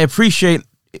appreciate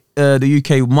the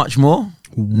UK much more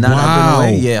now that I've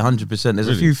been away. Yeah, 100%. There's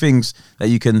a few things that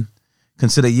you can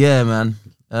consider. Yeah, man.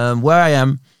 Where I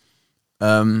am,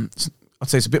 I'd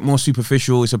say it's a bit more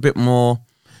superficial. It's a bit more,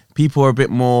 people are a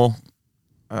bit more,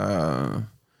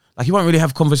 like you won't really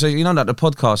have conversation. You know that the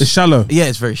podcast. It's shallow. Yeah,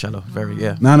 it's very shallow. Very,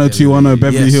 yeah. 90210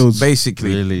 Beverly Hills.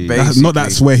 Basically. Really? Not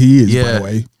that's where he is, by the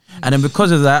way. And then because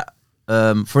of that,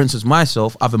 for instance,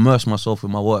 myself, I've immersed myself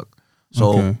in my work.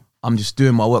 So I'm just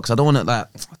doing my work. Because I don't want to like,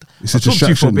 it's I'll talk to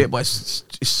you for a bit, but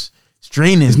it's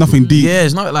draining. It's nothing deep. Yeah,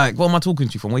 it's not like, what am I talking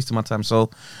to you for? I'm wasting my time. So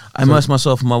I immerse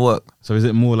myself in my work. So is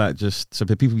it more like just, so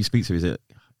the people you speak to, is it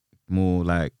more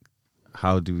like,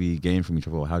 how do we gain from each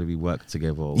other, or how do we work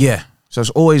together? Or yeah. So it's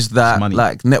always that, money.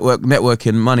 like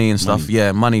networking, money and stuff. Money.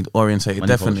 Yeah, money orientated, Money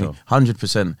definitely, culture.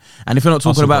 100%. And if you're not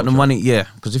talking Hustle about the culture. money, yeah,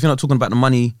 because if you're not talking about the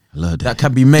money that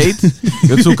can be made,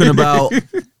 you're talking about.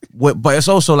 But it's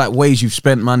also like ways you've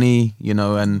spent money, you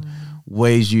know, and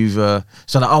ways you've. So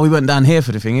like, oh, we went down here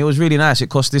for the thing. It was really nice. It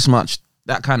cost this much.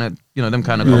 That kind of, you know, them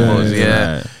kind of combos.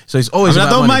 Yeah. So it's always. I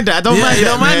about don't money. mind that. I don't mind You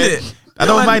that, don't mind man. it. I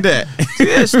don't mind it.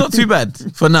 Yeah, it's not too bad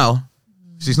for now.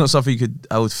 So it's not something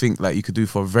I would think like you could do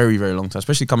for a very, very long time,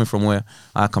 especially coming from where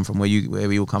I come from, where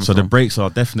we all come So from. the breaks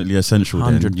are definitely essential.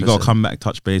 Then 100%. you got to come back,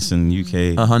 touch base in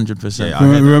UK. 100%. Yeah, I get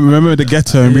that. Remember the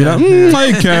ghetto and be like,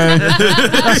 okay,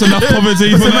 that's enough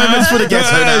poverty for now. for the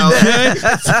ghetto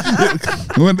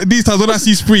now. When, these times when I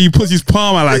see Spree, he puts his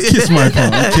palm out like, kiss my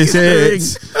palm, kiss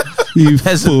it. You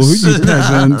fool, you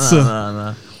peasants.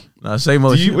 No, same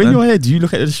old shit, When man. you're here, do you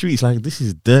look at the streets like, this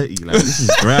is dirty, like this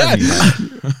is grimy?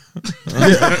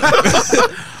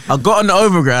 I got on the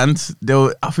overground.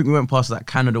 I think we went past that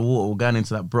Canada Water. We're going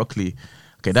into that Broccoli.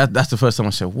 Okay, that's the first time I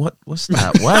said, what's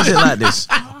that? Why is it like this?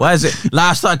 Why is it?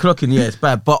 Like I started clocking, yeah, it's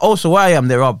bad. But also where I am,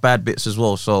 there are bad bits as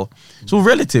well. So it's all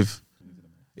relative.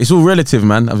 It's all relative,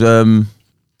 man.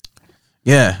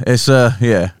 Yeah, it's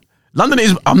yeah. London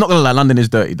is. I'm not gonna lie. London is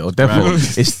dirty though. Definitely,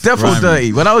 it's definitely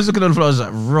dirty. When I was looking on the floor, I was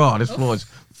like, "Raw, this floor is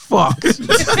fucked.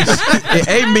 It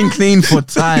ain't been clean for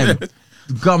time.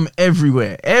 Gum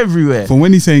everywhere. From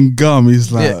when he's saying gum,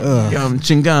 he's like, gum,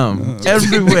 chingum,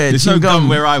 everywhere. There's no gum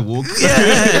where I walk.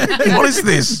 Yeah, what is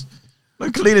this?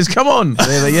 No cleaners, come on.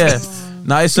 Yeah,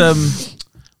 no, it's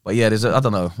but yeah, there's I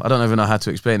don't know. I don't even know how to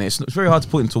explain it. It's very hard to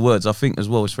put into words. I think as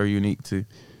well, it's very unique to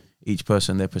each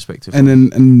person, their perspective.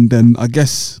 And then I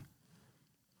guess.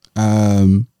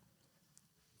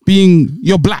 Being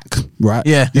you're black, right?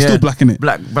 Yeah, you're still black, innit?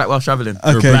 Black while traveling.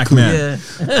 Okay, you're a black cool. man.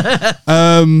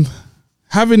 Yeah.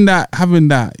 Having that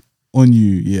on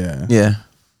you, yeah. Yeah.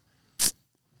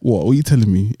 What are you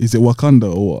telling me? Is it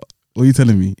Wakanda or what? What are you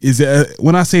telling me? Is it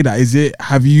when I say that? Is it?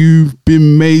 Have you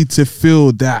been made to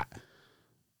feel that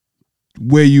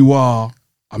where you are,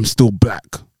 I'm still black?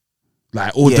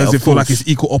 Like, or does it feel like it's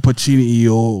equal opportunity,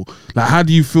 or like, how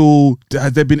do you feel?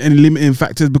 Has there been any limiting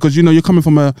factors? Because you're coming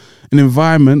from an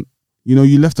environment.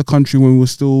 You left the country when we were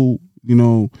still,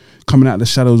 coming out of the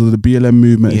shadows of the BLM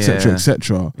movement, etc.,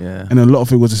 etc. Yeah. And a lot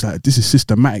of it was just like, this is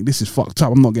systematic. This is fucked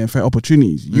up. I'm not getting fair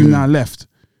opportunities. You now left.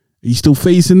 Are you still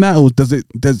facing that, or does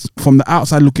from the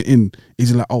outside looking in?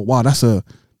 Is it like, oh wow, that's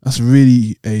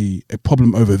really a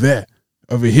problem over there?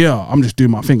 Over here, I'm just doing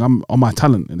my thing. I'm on my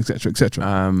talent, and etc.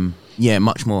 etc. Yeah,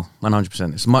 much more,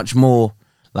 100%. It's much more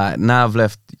like now I've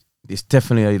left. It's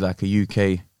definitely a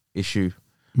UK issue.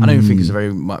 I don't even think it's a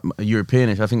very European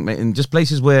issue. I think in just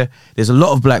places where there's a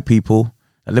lot of black people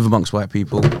that live amongst white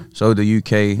people. So the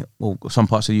UK or some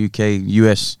parts of the UK,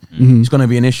 US, it's going to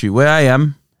be an issue. Where I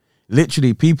am,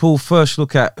 literally, people first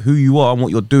look at who you are and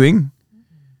what you're doing.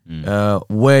 But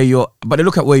they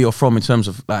look at where you're from in terms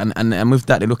of and with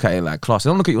that they look at it like class. They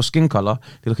don't look at your skin color.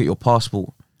 They look at your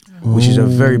passport, which is a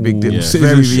very big deal.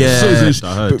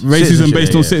 Racism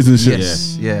based on citizenship.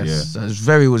 Yes. So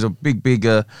it was a big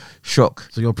shock.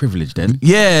 So you're privileged then?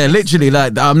 Yeah, literally.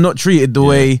 Like I'm not treated the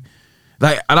way.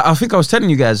 Like I think I was telling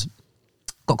you guys.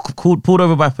 Got pulled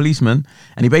over by a policeman,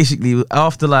 and he basically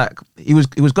after like he was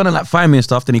gonna like fine me and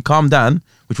stuff. Then he calmed down,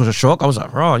 which was a shock. I was like,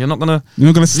 "Bro, you're not gonna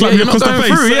slap me across the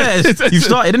face." Yeah, you've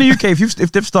started in the UK.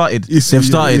 If they've started,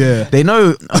 They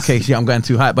know. Okay, yeah, I'm going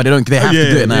too high, but they don't. They have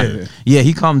to do it now. Yeah,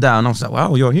 he calmed down. I was like,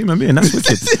 "Wow, you're a human being. That's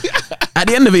wicked." At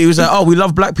the end of it, he was like, "Oh, we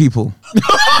love black people."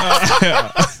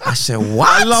 I said, "What?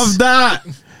 I love that."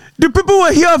 The people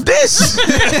were here of this.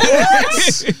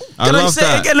 Can I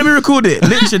say it again? Let me record it.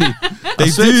 Literally, they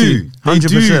do.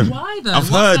 100%. Why though? I've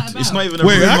heard. It's not even a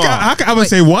Wait, rumor. how can I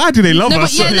say why do they love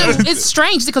us? It's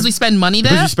strange because we spend money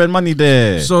there. Because you spend money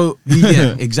there. So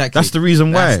yeah, exactly. That's the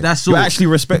reason why. That's you're all. actually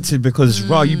respected because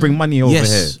you bring money over here.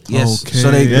 Yes. Okay.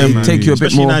 So they take you a bit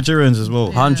Especially more. Nigerians as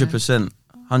well. 100%,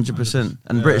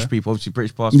 and British people, obviously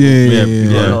British passport.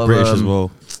 Yeah, British as well.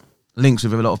 Links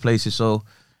with a lot of places, so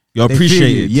you're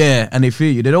appreciated. Yeah, and they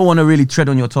feel you. They don't want to really tread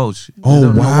on your toes. Oh, they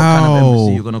don't know what kind of wow.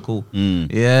 embassy you're gonna call.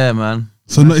 Yeah, man.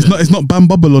 So it's not Bam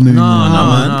Babylon anymore.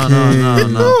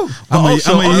 No. I'ma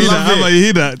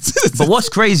hear that. But what's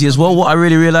crazy as well, what I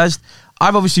really realised,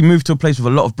 I've obviously moved to a place with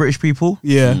a lot of British people.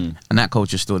 Yeah. And that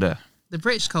culture's still there. The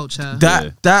British culture.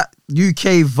 That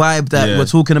UK vibe that we're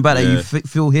talking about that you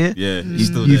feel here. Yeah,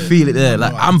 still you there. feel it there.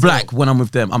 Like I'm black when I'm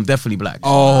with them. I'm definitely black.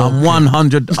 Oh, I'm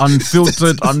 100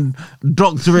 unfiltered,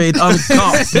 undoctorated,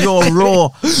 uncut, pure raw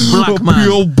black man.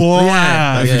 Pure boy.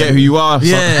 Don't forget who you are.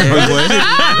 Yeah.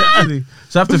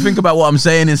 So I have to think about what I'm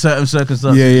saying in certain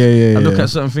circumstances. Yeah. I look at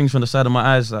certain things from the side of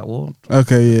my eyes like, what?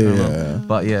 Okay, yeah.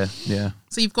 But yeah.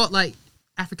 So you've got like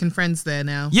African friends there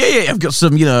now. Yeah. I've got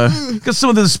some, got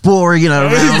some of the spore, around a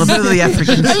bit of the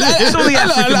African. Some of the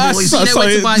African boys. You know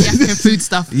where to buy the African food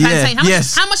stuff. Plantain. Yeah.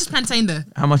 How much is plantain there?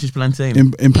 How much is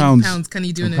plantain? In pounds. Pounds. Can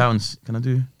you do in it? pounds? Can I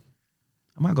do?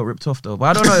 I might have got ripped off though, but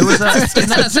I don't know. It was to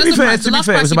be fair, it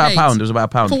was about a pound. It was about a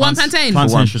pound. For one plantain? For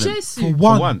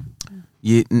one.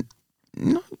 Yeah.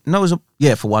 No, it was for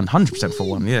 100% for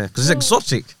one. Yeah, because it's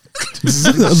exotic.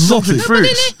 Exotic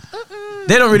fruits.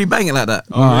 They don't really bang it like that.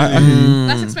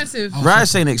 That's expensive.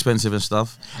 Rice ain't expensive and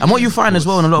stuff. And what you find as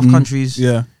well in a lot of countries,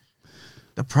 the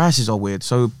prices are weird.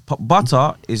 So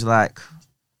butter is like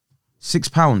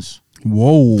 £6.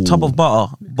 Whoa. Tub of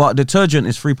butter, but detergent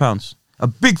is £3. A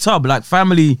big tub, like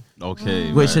family.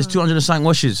 Okay. Where it says 200 and something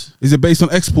washes. Is it based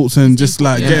on exports and just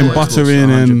like getting butter in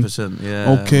and? 100%.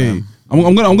 Yeah. Okay. Man.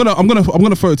 I'm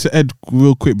gonna throw it to Ed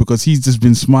real quick because he's just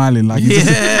been smiling like he's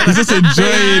just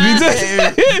enjoying.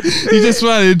 You just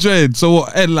want to enjoy it. So,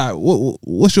 Ed, like,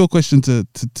 what's your question to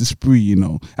Spree? You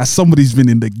know, as somebody's been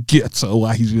in the ghetto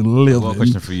while he's been living. I've got a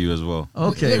question for you as well.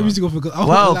 Okay.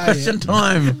 Wow, question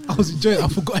time. I was enjoying it. I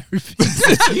forgot everything.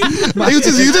 He was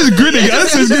just grinning. I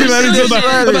just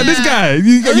grinning. Like, this guy,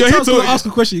 you're here to ask a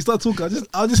question. You start talking.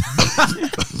 I just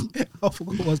I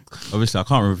forgot what was. Obviously, I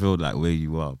can't reveal like where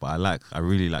you are, but I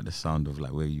really like the sound of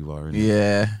like where you are.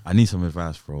 Yeah. I need some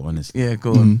advice, bro. Honestly. Yeah,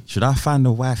 go on. Should I find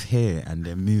a wife here and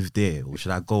then move there, or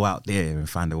should I go out there and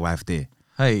find a wife there?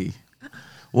 Hey,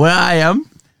 where I am,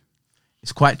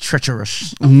 it's quite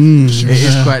treacherous. It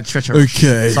is quite treacherous.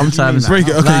 Okay. Sometimes break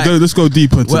it. Okay, let's go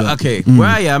deeper into that. Okay, where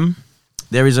I am,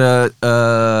 there is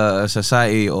a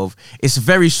society of. It's a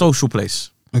very social place.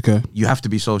 Okay. You have to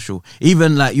be social.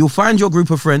 Even like you'll find your group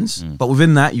of friends, but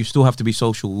within that you still have to be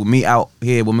social. We'll meet out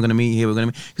here when we're gonna meet here. We're gonna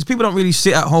meet because people don't really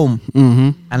sit at home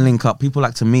and link up. People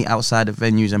like to meet outside of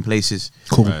venues and places.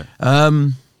 Cool. Right.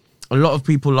 A lot of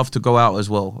people love to go out as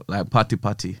well, like party.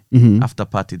 After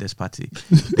party, there's party.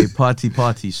 They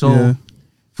party. So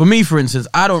for me, for instance,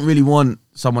 I don't really want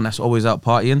someone that's always out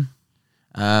partying.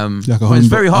 But it's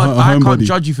very hard. I can't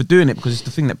judge you for doing it because it's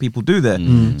the thing that people do there.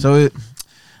 So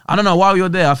I don't know. While you're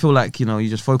there, I feel like you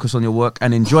just focus on your work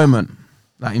and enjoyment.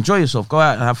 Like enjoy yourself, go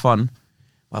out and have fun.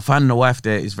 But finding a wife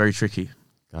there is very tricky.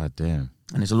 God damn.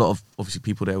 And there's a lot of obviously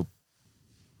people there.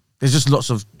 There's just lots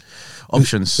of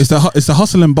options. It's the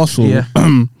hustle and bustle. Yeah.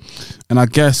 And I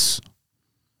guess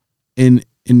in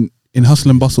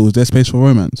hustle and bustle, is there space for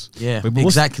romance? Yeah, But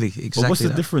exactly. But what's the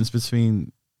difference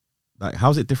between, like,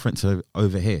 how's it different to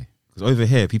over here? Because over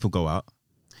here, people go out.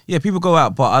 Yeah, people go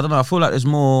out, but I don't know. I feel like there's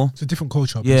more. It's a different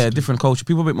culture. Yeah, different culture.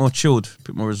 People a bit more chilled, a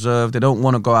bit more reserved. They don't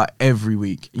want to go out every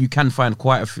week. You can find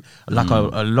quite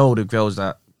a load of girls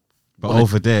that. But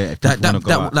over there, people want to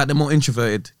go out. Like they're more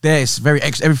introverted. There, it's very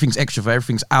everything's extrovert.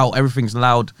 Everything's out. Everything's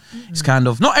loud. It's kind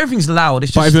of not everything's loud.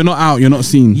 It's But just, if you're not out, you're not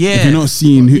seen. Yeah. If you're not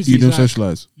seen, you Obviously, don't it's like,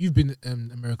 socialize. You've been in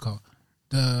America.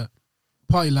 The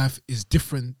party life is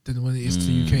different than when it is to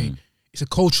the UK. It's a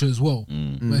culture as well.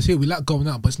 Whereas here we like going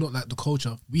out, but it's not like the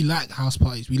culture. We like house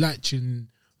parties. We like chilling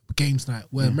games night.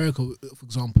 Where America, for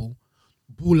example,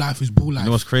 ball life is ball life. You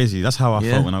know what's crazy? That's how I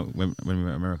felt when we were in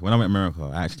America. When I went to America,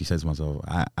 I actually said to myself,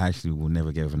 I actually will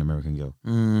never get with an American girl.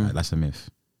 Like, that's a myth.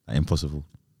 Like, impossible.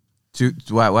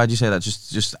 Why'd you say that?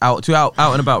 Just out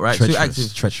and about, right? Too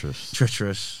active. Treacherous.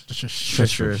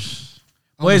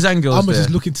 Boys and girls. I'm just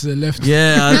looking to the left.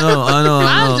 Yeah, I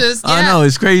know.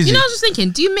 It's crazy. I was just thinking,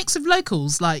 do you mix with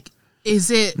locals? Like, is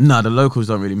it? No, the locals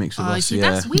don't really mix with us. See,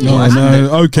 that's weird.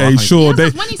 No. Okay, sure. Yeah,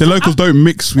 The locals don't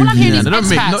mix with you. They don't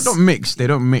mix. Don't mix. They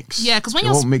don't mix. Yeah, because when they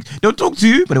won't mix. They'll talk to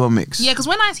you, but they won't mix. Yeah, because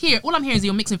when I hear, all I'm hearing is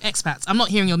you're mixing with expats. I'm not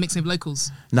hearing you're mixing with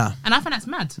locals. Nah. And I find that's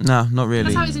mad. Nah, not really.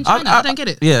 That's how it's in China. I don't get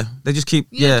it. Yeah, they just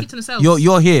keep. Keep to themselves.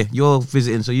 You're here. You're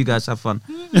visiting, so you guys have fun.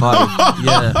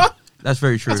 Yeah. That's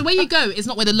very true. So where you go, it's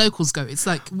not where the locals go. It's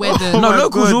like where the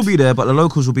locals will be there, but the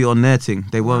locals will be on their thing.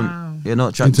 They won't. They're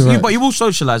not trying. But you will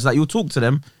socialize. Like you'll talk to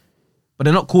them, but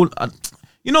they're not cool.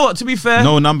 You know what? To be fair,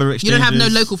 no number exchanges. You don't have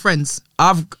no local friends.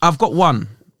 I've got one,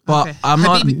 but I'm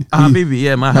Habibi. not Habibi.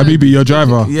 Yeah, my Habibi, your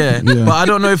driver. Yeah, but I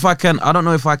don't know if I can.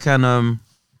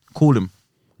 Call him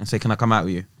and say, "Can I come out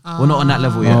with you?" We're not on that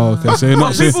level yet. Oh, okay. So you're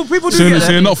not. People do get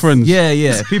so you're not friends.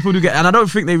 Yeah. People do get, and I don't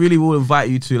think they really will invite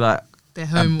you to like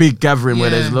a big gathering where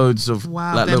there's loads of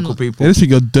like local people. They just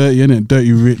think you're dirty, innit?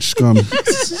 Dirty rich scum.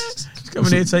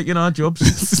 Coming here taking our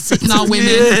jobs. Taking our women.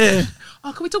 Yeah.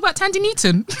 Oh, can we talk about Tandy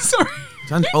Newton? Sorry.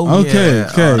 Okay.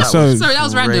 Sorry, that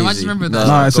was random. I just remembered that.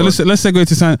 All right, so let's segue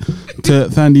to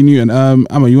Thandie Newton.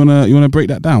 Amma, you wanna break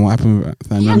that down? What happened with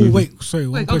Thandie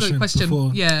Newton? One question.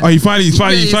 Before. Yeah. Oh, he finally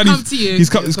he's come to you. He's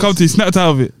come to you, snapped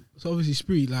out of it. So obviously,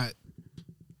 Spree, like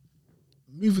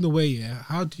moving away. Yeah.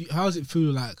 How does it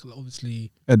feel like?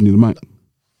 Obviously, Ed, need the mic.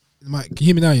 Can you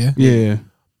hear me now? Yeah. Yeah.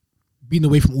 Being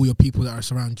away from all your people that are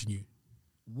surrounding you,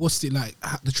 what's it like?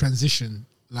 The transition,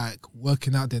 like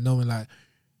working out there, knowing like.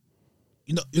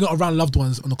 You're not around loved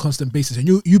ones on a constant basis, and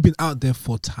you've been out there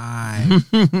for time.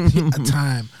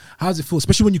 How does it feel,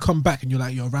 especially when you come back and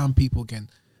you're around people again?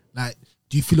 Like,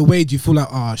 do you feel away? Do you feel like,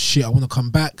 oh shit, I want to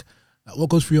come back? Like, what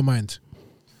goes through your mind?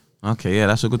 Okay, yeah,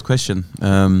 that's a good question,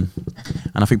 and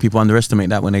I think people underestimate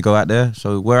that when they go out there.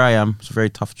 So where I am, it's a very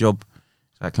tough job.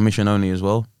 It's like commission only as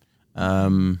well.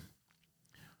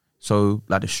 So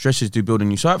like the stresses do build on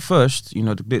you. So at first, the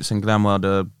glitz and glamour,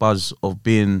 the buzz of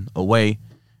being away.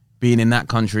 Being in that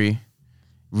country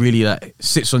really like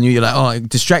sits on you. You're like, oh, it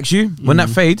distracts you. When that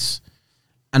fades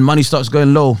and money starts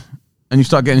going low and you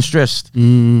start getting stressed,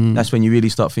 that's when you really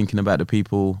start thinking about the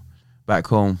people back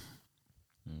home.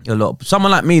 A lot.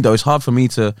 Someone like me though, it's hard for me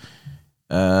to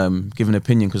give an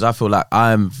opinion, because I feel like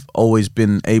I've always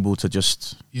been able to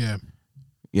just Yeah.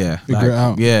 Figure it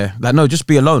out. Yeah, like no, just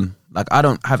be alone. Like I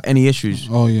don't have any issues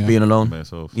being alone. By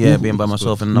yourself. Yeah, being by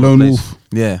myself in another Lone place. wolf.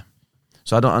 Yeah.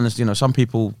 So I don't understand. You know, some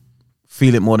people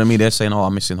feel it more than me. They're saying, "Oh,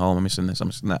 I'm missing home. I'm missing this. I'm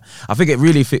missing that." I think it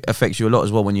really affects you a lot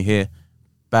as well when you hear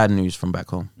bad news from back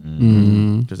home.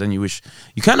 Because then you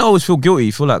kind of always feel guilty.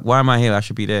 You feel like, why am I here? I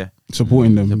should be there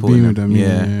Supporting them, being with them.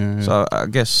 Yeah. So I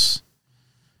guess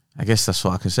that's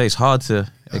what I can say. It's hard to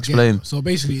explain. So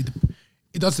basically,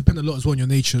 it does depend a lot as well on your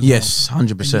nature. As Yes, well.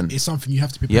 100%. And it's something you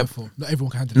have to be prepared for. Not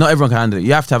everyone can handle it. Not everyone can handle it.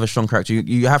 You have to have a strong character.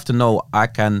 You have to know I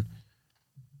can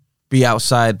be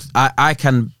outside. I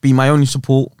can be my only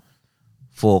support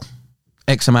for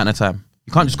X amount of time.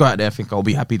 You can't just go out there and think I'll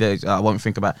be happy there. I won't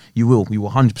think about. You will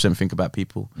 100% think about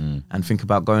people and think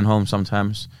about going home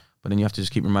sometimes. But then you have to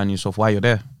just keep reminding yourself why you're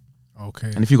there.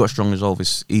 Okay. And if you've got strong resolve,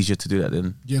 it's easier to do that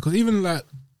then. Yeah, because even like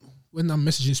when I'm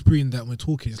messaging Spree and that when we're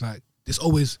talking, it's like there's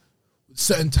always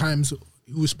certain times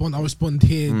you respond, I respond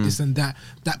here, this and that.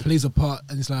 That plays a part,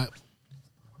 and it's like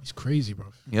it's crazy, bro.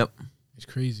 Yep. It's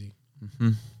crazy.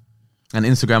 And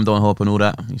Instagram don't help and all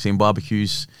that. You're seeing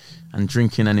barbecues and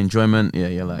drinking and enjoyment. Yeah,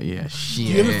 you're like, yeah, shit.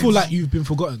 Do you ever feel like you've been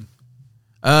forgotten?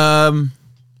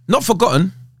 Not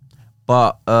forgotten,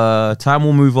 but time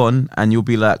will move on and you'll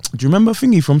be like, do you remember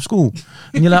Thingy from school?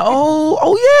 And you're like,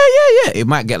 oh yeah. It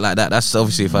might get like that. That's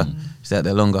obviously if I stay out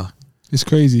there longer. It's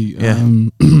crazy. Yeah.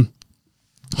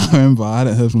 I remember I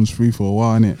hadn't heard from Spree for a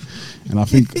while, innit? And I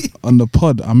think on the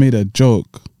pod I made a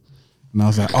joke. And I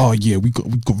was like, oh yeah, we got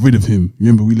rid of him.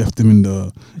 Remember we left him in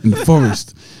the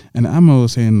forest. And Amma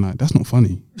was saying like, that's not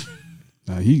funny.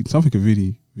 Like something could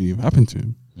really have happened to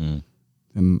him.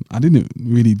 And I didn't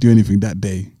really do anything that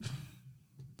day.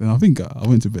 Then I think I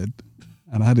went to bed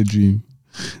and I had a dream.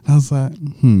 And I was like,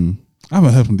 I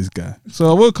haven't heard from this guy. So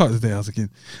I woke up today, I was thinking,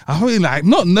 I was really like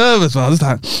not nervous, but I was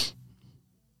like,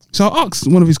 so I asked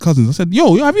one of his cousins, I said,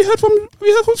 yo, have you heard from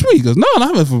Spree? He goes, no, I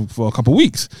haven't heard for a couple of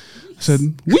weeks. I said,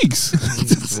 weeks?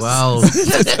 Wow. I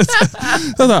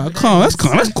was like,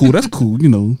 that's cool. You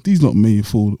know, these not me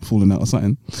falling out or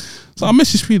something. So I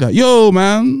messaged Spree like, yo,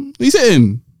 man, he's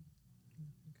in.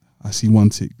 I see one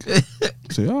tick. I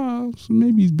say, so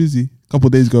maybe he's busy. A couple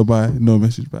of days go by, no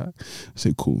message back. I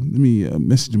say, cool, let me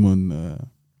message him on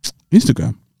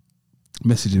Instagram.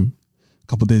 Message him. A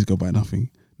couple of days go by, nothing.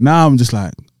 Now I'm just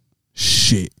like,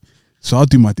 shit. So I'll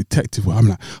do my detective work. I'm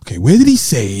like, okay, where did he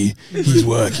say he's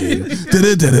working?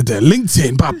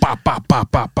 LinkedIn,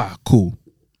 ba. Cool.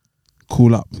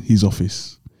 Call up his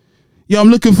office. Yeah, I'm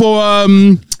looking for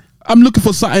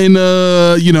something.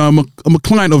 I'm a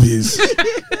client of his.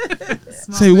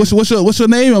 Say, what's your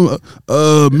name?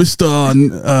 Mr.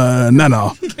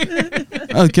 Nana.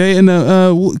 Okay, and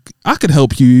I could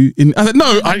help you. I said,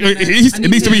 no, it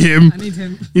needs to be him. I need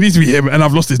him. He needs to be him, and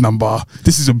I've lost his number.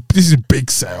 This is a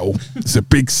big sale. It's a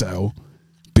big sale,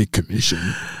 big commission.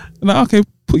 And like, okay,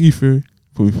 put me through.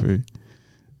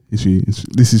 This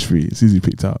is free. As soon as he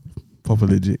picked up, proper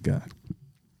legit guy.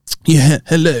 Yeah,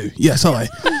 hello. Yes, hi.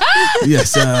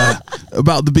 Yes,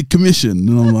 about the big commission.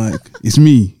 And I'm like, it's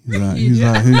me. He's like,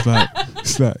 huh?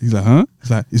 He's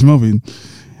like, it's Melvin.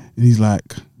 And he's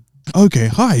like, okay,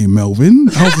 hi, Melvin.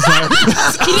 I was just like,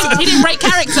 he didn't break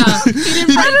character.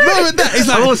 It's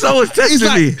like, someone's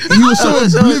texting me. He was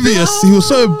so oblivious. He was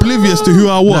so oblivious to who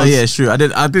I was. No, yeah, it's true. I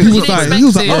did. He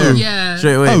was like, oh, yeah.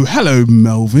 Straight away. Oh, hello,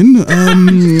 Melvin.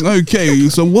 Okay,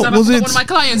 so what was it? One of my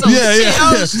clients. Oh, Yeah, shit. yeah,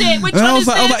 Oh yeah. shit. Which And one I is was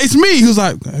like, this? it's me. He was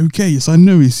like, okay, yes, I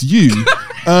know it's you.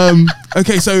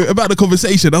 Okay, so about the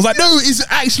conversation, I was like, no, it's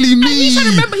actually me. You should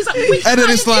remember. He's like, which And then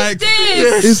client it's like,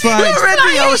 is this? it's like,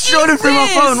 Already, I was scrolling through my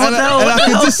phone. What and the hell?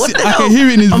 I could hear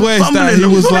in his voice that he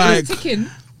was like, Ticking.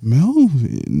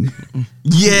 Melvin.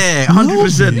 Yeah,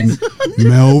 100%.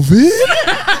 Melvin?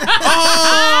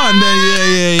 Oh, and then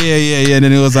yeah. And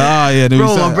then it was like, Then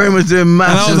Bro, my brain was doing and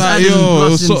I was like, yo,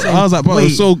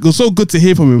 it was so good to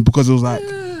hear from him because it was like,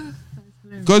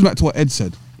 goes back to what Ed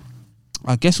said.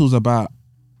 I guess it was about,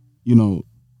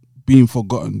 being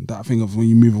forgotten, that thing of when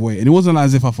you move away. And it wasn't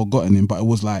as if I'd forgotten him, but it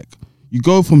was like, you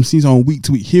go from seeing someone week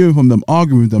to week, hearing from them,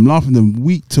 arguing with them, laughing with them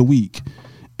week to week,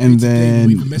 and then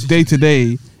day to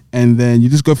day, and then you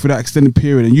just go through that extended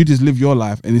period and you just live your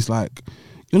life. And it's like,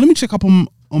 let me check up on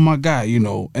my guy,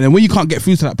 And then when you can't get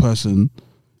through to that person,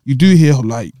 you do hear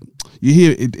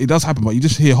it does happen, but you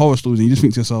just hear horror stories and you just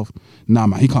think to yourself, nah,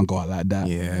 man, he can't go out like that.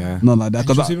 Yeah. Not like that.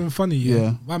 Because it's even funny,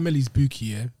 yeah. Why Melly's bookie,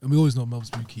 yeah? And we always know Mel's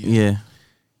bookie, Yeah.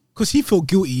 Because he felt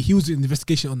guilty. He was doing an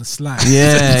investigation on the slide.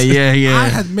 Yeah. I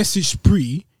had messaged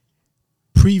Spree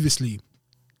previously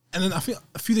And then I think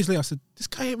a few days later, I said, this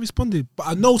guy ain't responded. But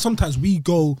I know sometimes we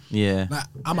go, like,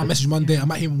 I might message Monday, I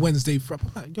might hit him Wednesday. I'm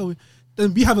like, yo,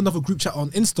 then we have another group chat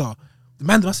on Insta. The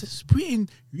man, I said, Spree,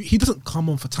 he doesn't come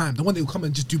on for time. The one that will come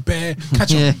and just do bare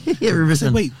catch up. I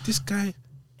said, wait, this guy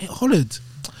ain't hollered.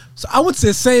 So I went to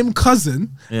the same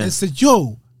cousin and said,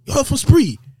 yo, you heard from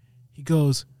Spree? He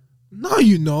goes, no,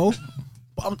 you know.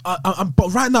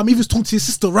 But right now, I'm even talking to his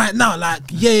sister right now. Like,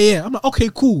 yeah. I'm like, okay,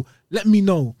 cool. Let me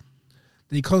know.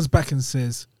 Then he comes back and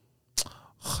says,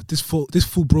 this fool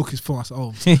broke his phone. I said,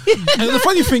 oh. And the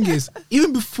funny thing is,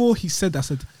 even before he said that, I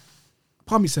said,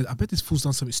 part of me said, I bet this fool's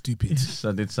done something stupid. So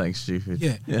I did something stupid.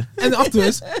 Yeah. And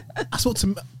afterwards, I spoke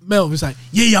to Mel. He was like,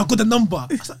 yeah, I got the number. I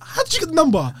was like, how did you get the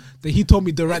number? Then he told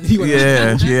me the right. He went,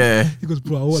 He goes,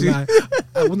 bro, I won't lie.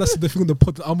 When I said the thing on the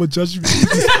pod, I'm a judge.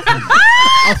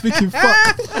 I was thinking,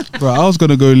 fuck. Bro, I was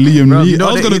going to go Liam Lee.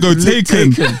 I was going to go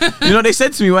Taken. You know what they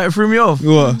said to me? Why it threw me off?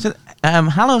 What? Said,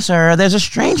 hello, sir. There's a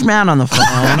strange man on the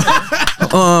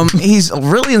phone. He's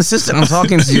really insistent on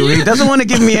talking to you. He doesn't want to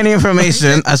give me any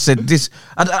information. I said this.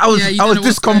 I was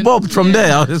discombobed from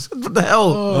there. I was, what the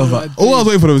hell? I was like, I was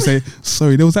waiting for them to say,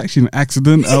 sorry, there was actually an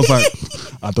accident. I was like,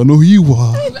 I don't know who you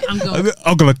are.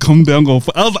 I'm gonna come there. I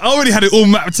already had it all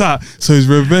mapped out. So it's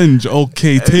revenge.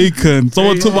 Okay, Taken.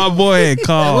 Someone took my boy.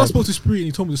 Carl. When I spoke to Spree and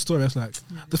he told me the story, I was like,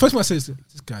 the first thing I said is,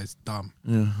 this guy's dumb.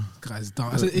 This guy's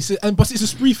dumb. I said, but it's a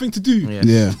Spree thing to do.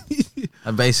 Yeah.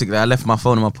 And basically, I left my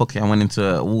phone in my pocket. I went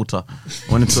into water.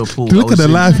 Went into a pool. Look at the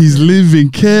life he's living.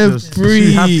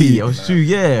 Carefree. Happy. I was too, Are you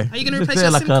going to replace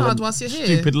your SIM card whilst you're here?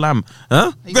 Stupid lamb.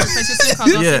 Huh? Are you going to replace your SIM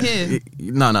card whilst you're here?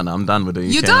 No. I'm done with it.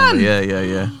 You're done?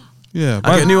 Yeah.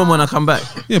 I get a new one when I come back.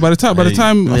 Yeah, by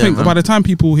the time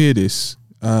people hear this,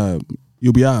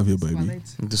 you'll be out of here, baby.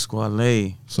 The squad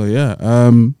lay. So yeah.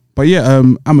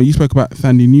 Amma, you spoke about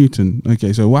Thandie Newton.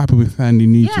 Okay, so what happened with Thandie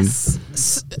Newton? Yes.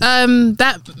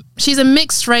 That she's a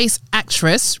mixed race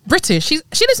actress, British. She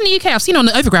lives in the UK. I've seen her on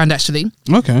the Overground actually.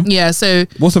 Okay. Yeah. So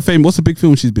what's the big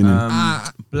film she's been in?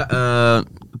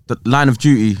 The Line of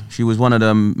Duty. She was one of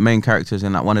the main characters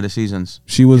in one of the seasons.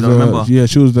 She was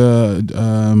she was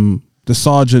the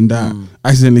sergeant that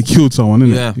accidentally killed someone,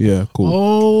 isn't it? Yeah, cool.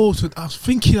 Oh, so I was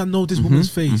thinking I know this woman's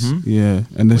face. Yeah,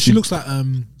 and then she looks like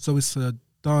so it's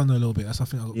Dana a little bit. That's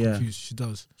something I got confused. She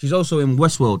does. She's also in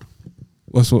Westworld.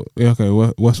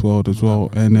 Westworld as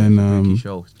well, and then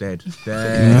show dead.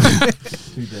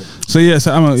 So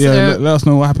Emma, let us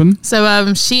know what happened. So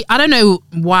I don't know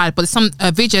why, but some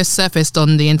video surfaced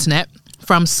on the internet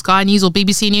from Sky News or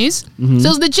BBC News. So it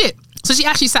was legit. So she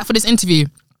actually sat for this interview,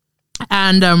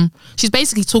 and she's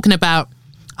basically talking about,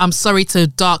 I'm sorry to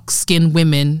dark-skinned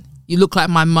women. You look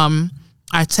like my mum.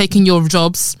 I've taken your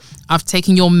jobs. I've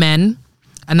taken your men.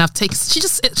 And I've taken. She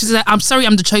said, I'm sorry,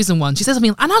 I'm the chosen one. She said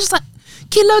something, and I was just like,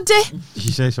 Kilo de.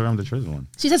 She said, sorry, I'm the chosen one.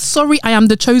 She said, sorry, I am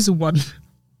the chosen one.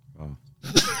 Oh.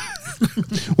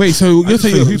 Wait, so you're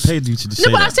saying who paid you to say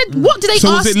that? No, but I said, what did they ask?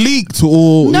 So was it leaked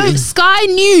or no? Sky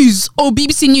News or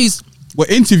BBC News were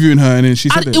interviewing her, and then she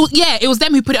said it was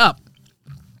them who put it up.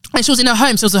 And she was in her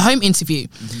home, so it was a home interview.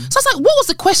 So I was like, what was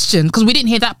the question? Because we didn't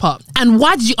hear that part. And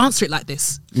why did you answer it like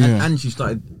this? And she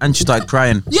started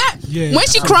crying. Yeah. When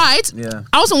she cried,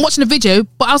 I wasn't watching the video,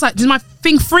 but I was like, did my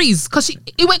thing freeze? Because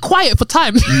it went quiet for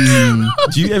time.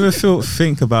 Do you ever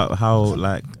think about how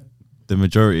the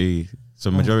majority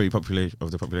population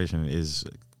of the population is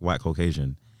white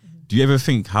Caucasian? Do you ever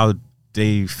think how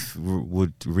they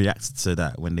would react to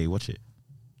that when they watch it?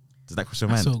 Does that question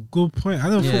That's a good point. I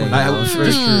don't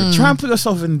know. Try and put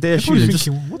yourself in their shoes.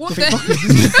 What the fuck is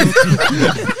this?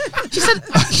 She said,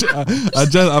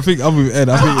 I think I'm with Ed.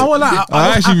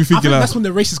 I actually be thinking that's when the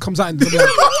racist comes out and they're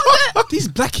like, these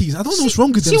blackies, I don't know what's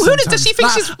wrong with them. Who does she think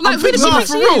she's like? Who does she think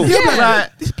for real?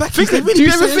 These blackies. Do you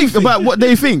ever think about what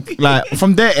they think,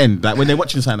 from their end, when they're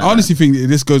watching something? I honestly think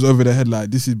this goes over their head.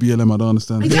 This is BLM. I don't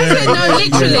understand. No,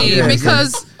 literally,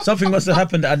 because something must have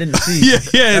happened that I didn't see.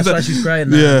 That's why she's crying.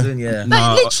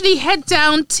 Literally head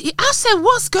down. I said,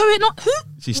 what's going on? Who?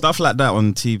 See, stuff like that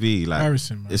on TV,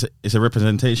 it's a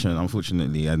representation,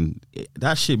 unfortunately, and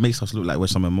that shit makes us look like we're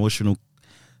some emotional.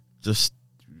 Just,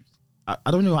 I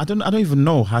don't know. I don't even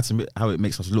know how it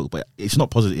makes us look, but it's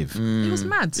not positive. It was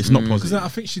mad. It's not positive. Because I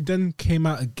think she then came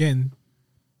out again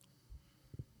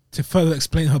to further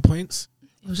explain her points.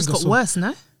 It just got worse,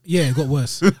 no? Yeah, it got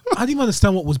worse. I didn't even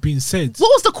understand what was being said. What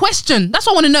was the question? That's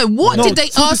what I want to know. What did they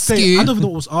ask you? I don't even know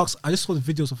what was asked. I just saw the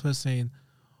videos of her saying,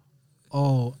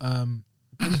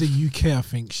 in the UK, I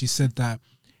think she said that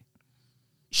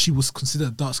she was considered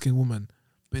a dark-skinned woman,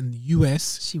 but in the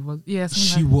US, she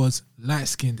was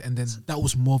light-skinned, and then that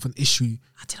was more of an issue.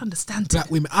 I didn't understand black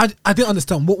women. I didn't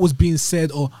understand what was being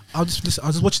said, or I was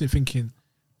just watching it thinking,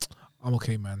 I'm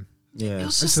okay, man. Yeah. I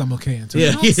said I'm okay.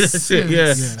 Yeah, that's it.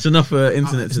 Yeah. It's enough for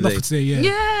internet it's today. enough for today.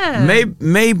 Yeah. Yeah.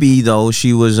 Maybe though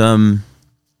she was.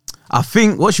 I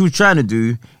think what she was trying to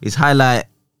do is highlight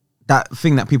that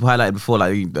thing that people highlighted before,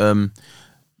 like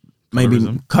maybe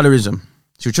colorism.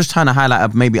 She was just trying to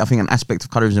highlight maybe I think an aspect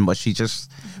of colorism, but she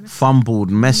just fumbled,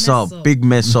 big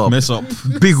mess up,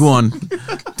 big one.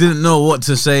 Didn't know what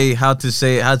to say, how to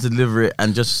say it, how to deliver it,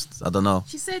 and just I don't know.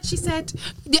 She said,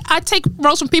 I take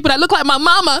roles from people that look like my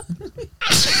mama.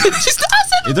 I said,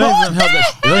 It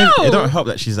don't help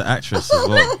that she's an actress as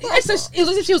well. It was as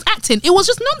if she was acting. It was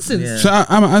just nonsense.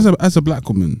 Yeah. So as a black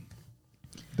woman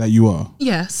that you are,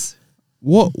 Yes.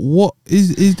 what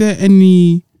is there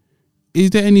any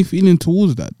feeling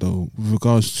towards that though, with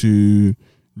regards to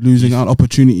losing out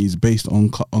opportunities based on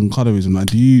colorism? Like,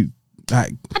 do you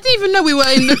like? I didn't even know we were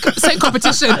in the same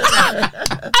competition.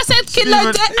 I said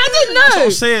Killer Dead. I didn't know. That's what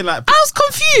I'm saying, like, I was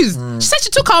confused. She said she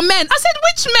took our men. I said,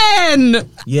 which men?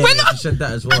 Yeah, she said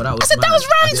that as well. I said that was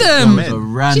random. That was a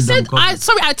random She said, comment.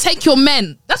 I take your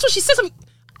men. That's what she said. I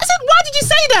said, why did you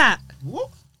say that? What?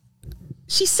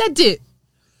 She said it.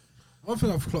 One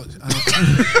thing I've clocked. And then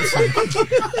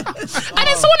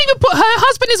someone even put her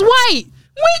husband is white.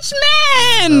 Which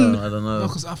man? I don't know. No,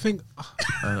 because I think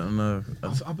I don't know.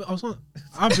 I've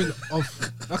been off.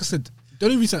 Like I said, the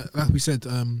only reason, like we said,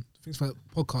 things like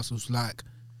podcasts was like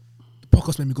the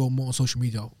podcast made me go more on social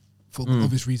media for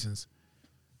obvious reasons.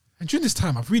 And during this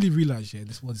time, I've really realized,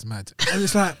 this world is mad. And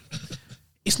it's like,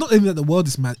 it's not even that the world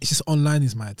is mad; it's just online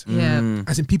is mad. Yeah.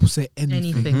 As in, people say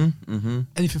anything,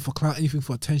 Mm-hmm. for clout, anything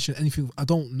for attention, anything. I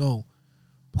don't know,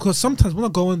 because sometimes when I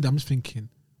go on there, I'm just thinking,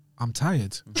 I'm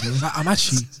tired. Like, I'm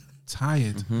actually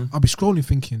tired. I'll be scrolling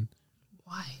thinking,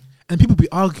 why? And people be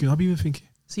arguing. I'll be even thinking.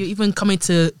 So you're even coming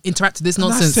to interact with this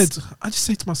nonsense? I just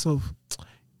say to myself,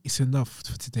 it's enough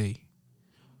for today.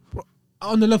 But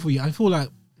on the level, I feel like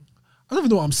I don't even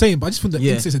know what I'm saying, but I just think that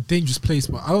it's a dangerous place.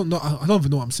 But I don't know. I don't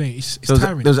even know what I'm saying. It's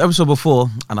tiring. There was an episode before,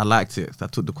 and I liked it. I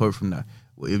took the quote from that.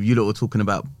 If you lot were talking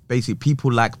about basically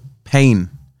people like pain.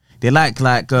 They like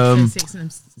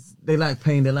they like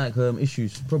pain. They like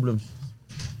issues, problems.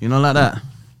 You know, like that.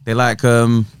 They like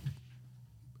bad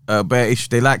issues.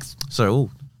 They like threw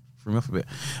me off a bit.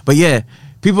 But yeah,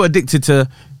 people are addicted to.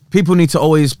 People need to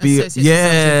always be why It's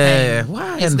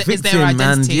and their victim and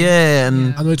identity.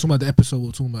 and I know you're talking about the episode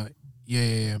we're talking about.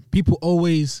 Yeah. People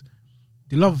always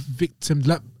they love victims.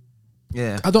 Like,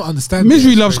 I don't understand.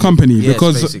 Misery loves company, Yes,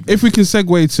 because basically. if we can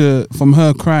segue from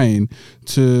her crying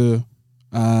to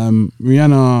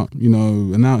Rihanna,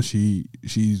 announced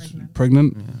she's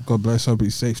pregnant. God bless her, but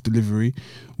it's safe delivery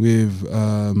with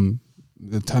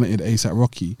the talented A$AP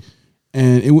Rocky,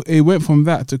 and it went from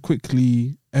that to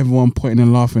quickly everyone pointing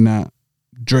and laughing at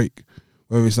Drake,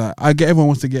 where it's like, I get everyone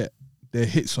wants to get their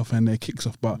hits off and their kicks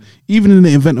off, but even in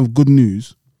the event of good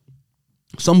news,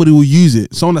 somebody will use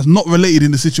it. Someone that's not related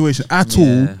in the situation at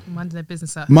all, Minding their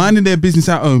business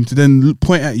at home, to then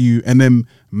point at you and then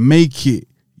make it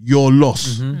your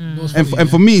loss. And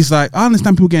for me, it's like, I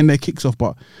understand people getting their kicks off,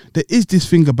 but there is this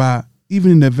thing about,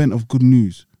 even in the event of good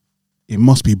news, it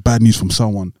must be bad news from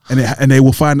someone, and they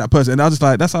will find that person. And I was just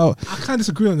like, that's how. I kind of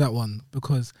disagree on that one,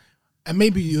 because, and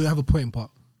maybe you have a point, but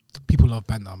people love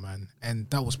banter, man, and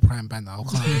that was prime banter. I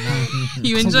can't lie. You Some of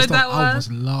the enjoyed stuff that one? I was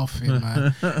laughing,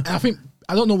 man. And I think,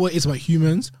 I don't know what it is about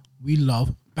humans. We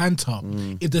love banter.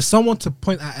 If there's someone to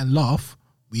point at and laugh,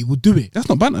 we will do it. That's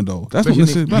not banter though. That's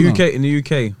especially not necessarily in the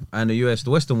UK and the US,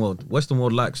 the Western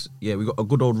world likes. Yeah, we got a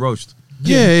good old roast.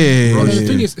 Yeah. And the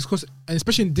thing is, it's because, and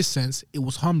especially in this sense, it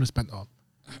was harmless banter.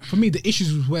 For me, the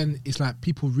issues was when it's like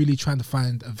people really trying to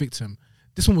find a victim.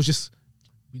 This one was just,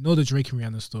 we know the Drake and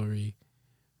Rihanna story,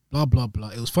 blah blah blah.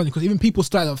 It was funny because even people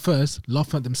started at first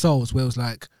laughing at themselves, where it was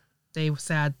like, they were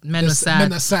sad. Men were sad.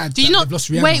 Men are sad. Do you not?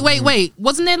 Lost Rihanna. Wait.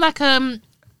 Wasn't there like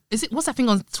what's that thing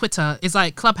on Twitter? It's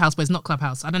like Clubhouse, but it's not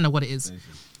Clubhouse. I don't know what it is.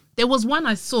 There was one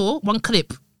I saw, one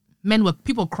clip.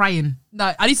 People were crying.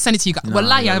 No, I need to send it to you guys. Well,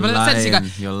 lying. But I send it to you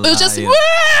guys. You're it was just. lying.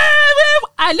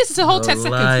 I listened to the whole 10 seconds.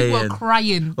 People lying. were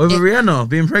crying. Over Rihanna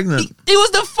being pregnant. It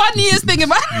was the funniest thing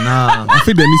about. Nah. I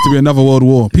think there needs to be another world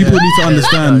war. People need to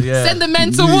understand. Send the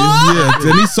men to war. Yeah,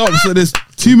 there needs so there's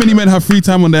too many men have free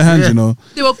time on their hands.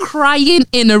 They were crying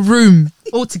in a room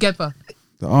all together.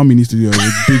 The army needs to do a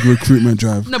big recruitment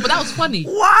drive. No, but that was funny.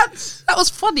 What? That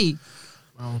was funny.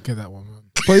 I don't get that one, man.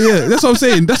 But yeah, that's what I'm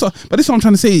saying. But this is what I'm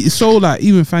trying to say. It's so like,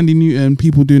 even Fandy Newton,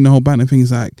 people doing the whole banter thing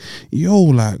is like,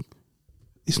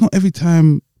 it's not every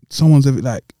time someone's ever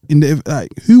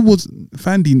who was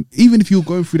Fandy, even if you're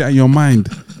going through that in your mind,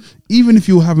 even if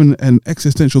you're having an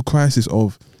existential crisis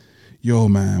of, yo,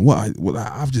 man,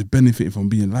 I've just benefited from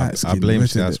being light skinned. I blame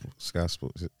Sky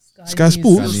Sports. Sky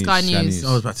Sports. Sky News.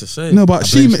 I was about to say. No, but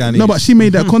she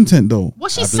made that content though.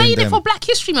 Was she saying it for Black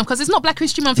History Month? Because it's not Black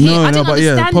History Month here. I didn't but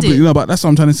understand it. No, but that's what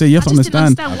I'm trying to say. You have to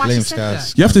understand. Why she said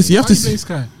that. You have to see.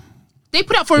 Sky. They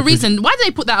put it up for a reason. Why did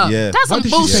they put that up? Yeah. That's some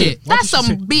bullshit. That's some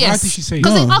BS. Why did she say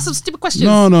Because No. they asked some stupid questions.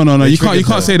 No. You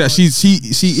can't say that.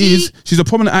 She's a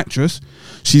prominent actress.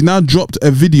 She's now dropped a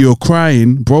video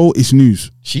crying, bro. It's news.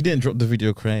 She didn't drop the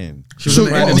video crying. So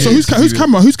whose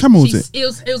camera was it? It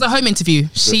was a home interview.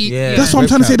 That's what I'm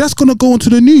trying to say. That's gonna go onto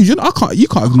the news. You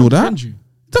can't ignore that.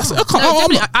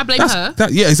 I blame her.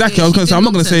 Yeah, exactly. Yeah, I was gonna say. I'm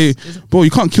not gonna say, bro.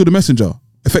 You can't kill the messenger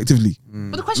effectively.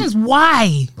 But the question is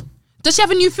why? Does she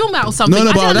have a new film out or something? No,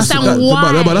 I don't understand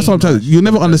why. But that's what I'm telling you. You'll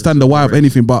never understand the why of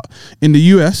anything. But in the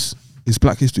US, it's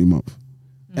Black History Month,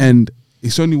 and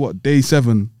it's only day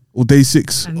 7 or day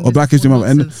 6 of Black History Month,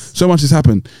 and so much has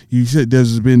happened. You said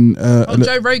there's been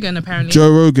Joe Rogan apparently. Joe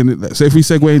Rogan. So if we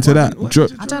segue into that,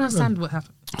 I don't understand what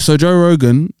happened. So Joe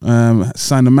Rogan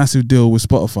signed a massive deal with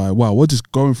Spotify. Wow, we're just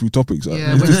going through topics.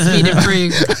 Yeah, we're just speeding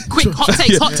through. Quick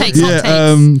hot takes.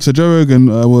 So Joe Rogan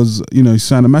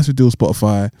signed a massive deal with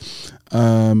Spotify.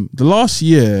 The last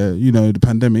year, the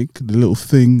pandemic, the little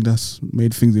thing that's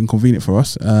made things inconvenient for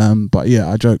us. But yeah,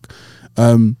 I joke.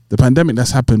 The pandemic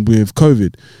that's happened with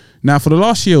COVID. Now, for the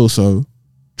last year or so,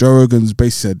 Joe Rogan's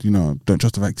basically said, don't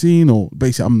trust the vaccine, or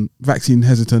basically I'm vaccine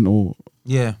hesitant, or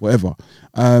whatever.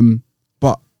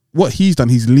 But what he's done,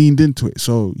 he's leaned into it.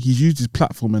 So he's used his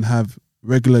platform and have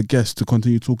regular guests to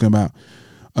continue talking about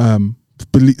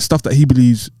stuff that he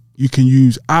believes you can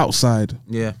use outside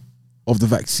of the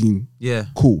vaccine. Yeah.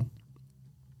 Cool.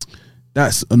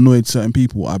 That's annoyed certain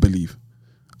people, I believe.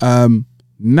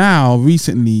 Now,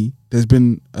 recently, there's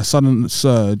been a sudden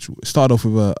surge. It started off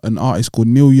with an artist called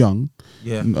Neil Young.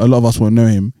 Yeah. A lot of us won't know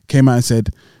him. Came out and said,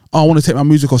 I want to take my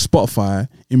music off Spotify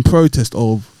in protest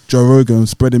of Joe Rogan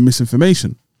spreading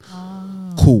misinformation.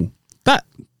 Cool.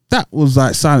 That was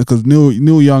like silent because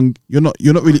Neil Young, you're not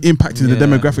really impacting the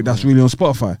demographic that's really on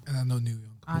Spotify. And I know Neil Young.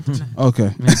 I don't know.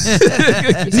 Okay.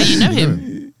 So you know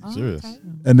him? Serious. Okay.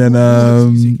 And then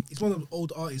it's one of the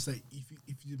old artists that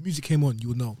if the music came on, you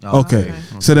would know. Okay.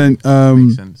 So then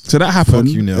so that happened.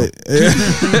 Fuck you, Neil.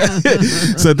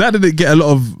 So that didn't get a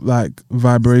lot of like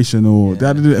vibration, or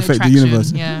that didn't affect traction, the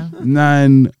universe. yeah.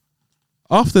 And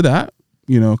after that,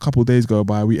 a couple of days go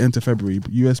by, we enter February,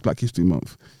 US Black History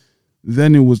Month.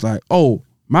 Then it was like, oh,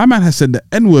 my man has said the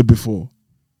N-word before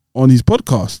on his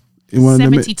podcast.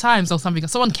 70 times or something.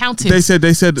 Someone counted. They said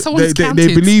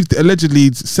they believed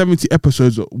allegedly 70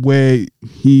 episodes where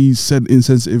he said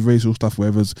insensitive racial stuff,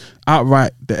 whether it's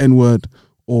outright the N-word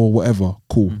or whatever.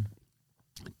 Cool.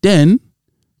 Then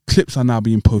clips are now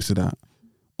being posted out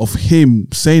of him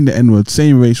saying the N-word,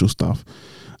 saying racial stuff.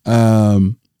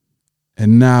 And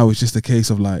now it's just a case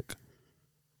of like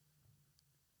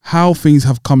how things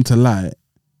have come to light.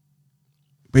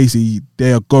 Basically,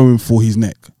 they are going for his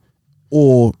neck.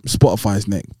 Or Spotify's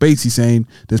neck, basically saying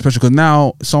there's pressure because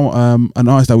now an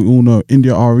artist that we all know,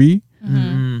 India Arie,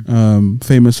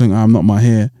 famous song "I'm Not My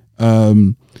Hair,"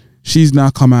 she's now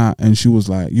come out and she was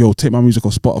like, "Yo, take my music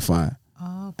off Spotify,"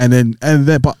 and then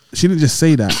but she didn't just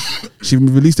say that. She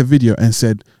released a video and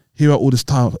said, "Here are all the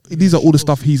stuff. These are all the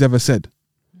stuff he's ever said,"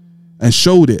 and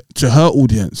showed it to her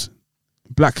audience.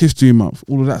 Black History Month,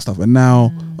 all of that stuff, and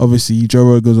now obviously Joe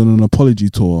Rogan's on an apology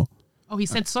tour. Oh, he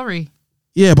said sorry.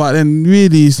 Yeah, but then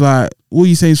really it's like, what are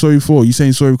you saying sorry for? You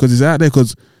saying sorry because it's out there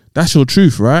because that's your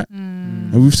truth, right?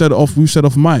 And we've said off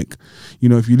mic,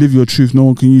 if you live your truth, no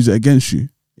one can use it against you.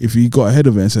 If you got ahead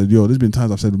of it and said, yo, there's been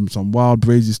times I've said some wild,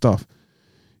 crazy stuff.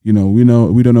 We don't know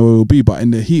where it will be, but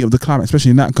in the heat of the climate,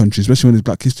 especially in that country, especially when it's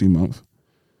Black History Month,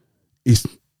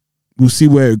 we'll see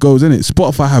where it goes, innit?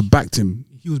 Spotify have backed him.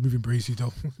 He was moving brazy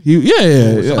though.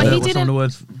 Yeah. But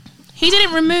he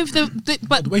didn't remove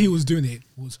but the way he was doing it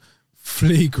was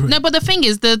flagrant. No, but the thing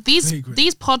is, these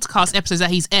podcast episodes that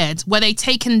he's aired, were they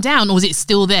taken down or was it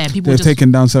still there? People they've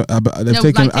taken down.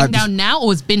 Taken down now,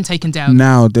 or it's been taken down?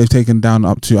 Now they've taken down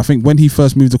up to. I think when he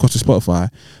first moved across to Spotify,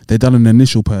 they done an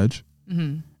initial purge,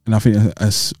 and I think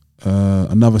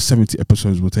another 70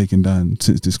 episodes were taken down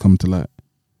since this come to light.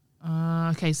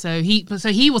 Okay, so he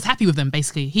was happy with them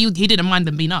basically. He didn't mind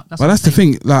them being up. But that's the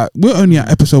thing. Like we're only at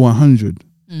episode 100.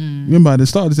 Remember at the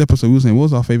start of this episode, we were saying what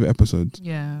was our favorite episodes?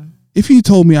 Yeah. If you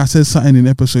told me I said something in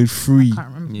episode 3, I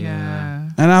can't remember. Yeah.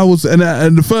 And I was, and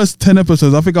the first 10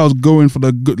 episodes, I think I was going for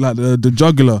the good, like the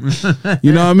jugular.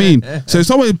 You know what I mean? So if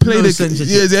someone played it, so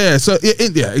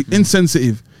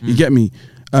insensitive. You get me?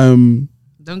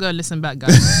 The Don't go and listen back, guys.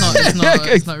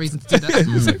 It's not reason to do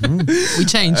that. We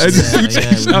changed.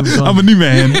 I'm a new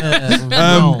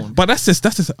man. But that's just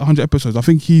 100 episodes. I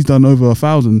think he's done over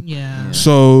 1,000. Yeah.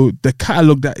 So the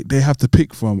catalog that they have to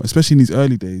pick from, especially in these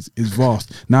early days, is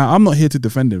vast. Now I'm not here to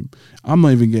defend him. I'm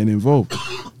not even getting involved.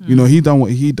 You know, he done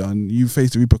what he done. You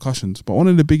face the repercussions. But one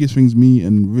of the biggest things me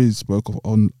and Riz spoke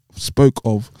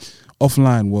of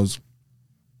offline was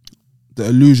the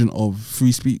illusion of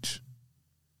free speech.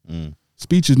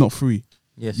 Speech is not free.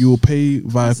 Yes. You will pay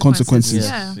via consequences.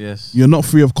 Yes. You're not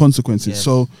free of consequences. Yes.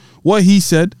 So what he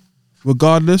said,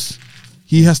 regardless,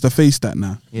 he has to face that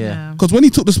now. Yeah. Because when he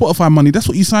took the Spotify money, that's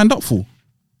what you signed up for.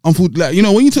 Like, you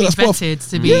know, when you took that Spotify,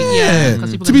 to be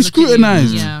to be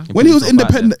scrutinized. When he was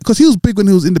independent, because he was big when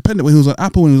he was independent, when he was on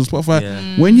Apple, when he was on Spotify.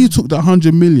 Yeah. When you took that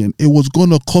 100 million, it was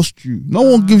gonna cost you. No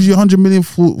one gives you 100 million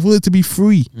for it to be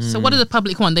free. So what do the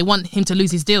public want? They want him to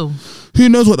lose his deal. Who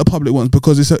knows what the public wants?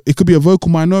 Because it could be a vocal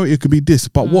minority, it could be this.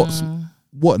 But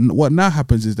what now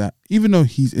happens is that even though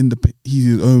he's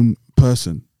his own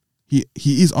person, he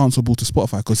is answerable to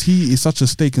Spotify because he is such a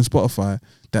stake in Spotify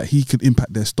that he could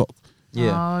impact their stock.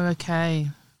 Yeah. Oh, okay.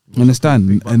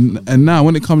 Understand? And now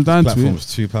when it comes down to it,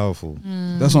 platform's too powerful.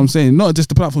 That's what I'm saying. Not just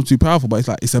the platform's too powerful, but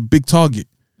it's a big target.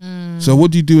 So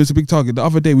what do you do as a big target? The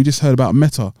other day we just heard about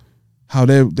Meta, how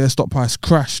their stock price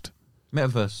crashed.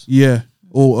 Metaverse. Yeah.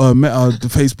 Or Meta, the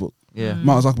Facebook. Yeah.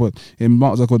 Mark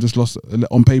Zuckerberg just lost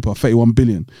on paper 31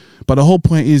 billion. But the whole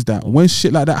point is that when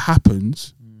shit like that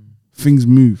happens, things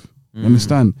move. You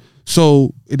understand?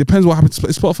 So it depends what happens.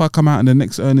 Spotify come out in the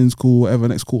next earnings call, whatever,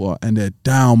 next quarter, and they're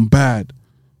down bad.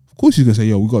 Of course he's gonna say,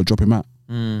 yo, we gotta drop him out.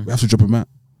 We have to drop him out.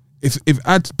 If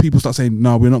ad people start saying,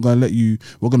 no, we're not gonna let you,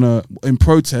 we're gonna, in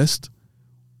protest,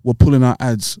 we're pulling our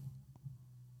ads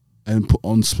and put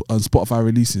on Spotify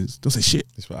releases, they'll say shit.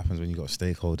 This is what happens when you got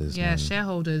stakeholders. Yeah, man.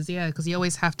 shareholders. Yeah, because you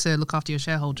always have to look after your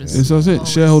shareholders. That's it.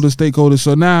 Shareholders, stakeholders.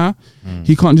 So now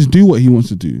he can't just do what he wants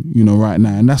to do, you know, right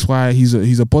now, and that's why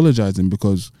he's apologizing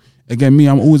because, again,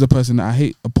 I'm always a person that I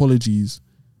hate apologies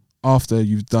after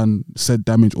you've said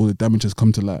damage or the damage has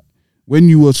come to light. When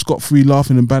you were scot-free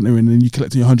laughing and bantering and then you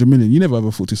collected your 100 million, you never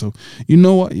ever thought to yourself, you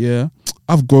know what? Yeah,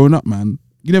 I've grown up, man.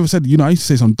 You never said, I used to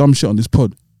say some dumb shit on this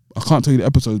pod. I can't tell you the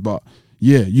episodes, but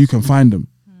yeah, you can find them.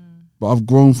 But I've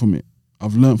grown from it.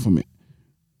 I've learned from it.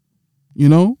 You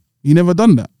know, you never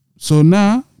done that. So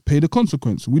now, pay the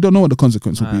consequence. We don't know what the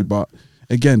consequence will be, but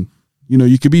again, you know,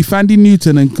 you could be Fandy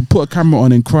Newton and put a camera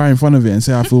on and cry in front of it and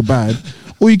say, I feel bad.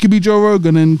 Or you could be Joe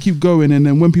Rogan and keep going. And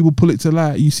then when people pull it to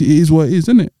light, you see it is what it is,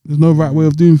 isn't it? There's no right way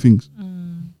of doing things.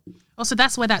 Also,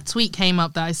 that's where that tweet came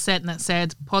up that I said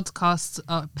podcasts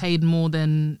are paid more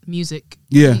than music.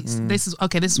 Yeah. This is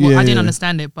what I didn't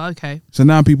understand it, but okay. So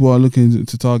now people are looking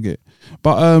to target.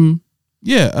 But I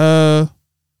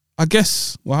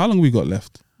guess, well, how long we got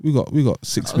left? We got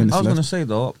 6 minutes left. I was gonna say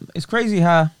though, it's crazy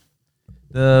how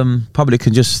the public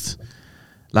can just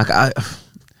I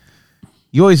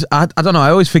don't know. I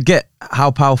always forget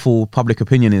how powerful public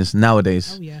opinion is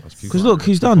nowadays. Oh yeah. Because look,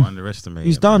 he's done.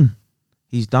 He's done.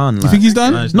 He's done. You think he's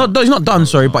done? No, he's not done.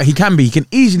 Sorry, but he can be. He can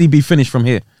easily be finished from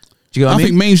here. Do you get what I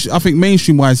mean? I think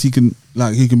mainstream wise, he can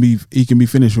be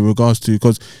finished with regards to,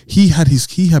 because he had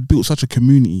built such a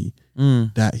community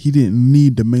that he didn't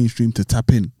need the mainstream to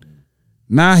tap in.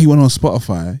 Now he went on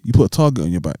Spotify. You put a target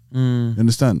on your back. You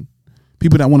understand?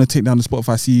 People that want to take down the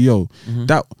Spotify CEO.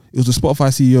 That it was the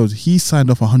Spotify CEOs. He signed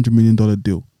off $100 million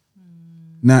deal.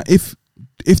 Now, if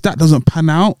that doesn't pan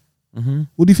out,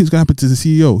 what do you think is going to happen to the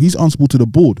CEO? He's answerable to the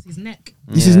board. His neck.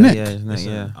 It's his neck. Yeah, his neck.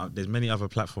 Listen, there's many other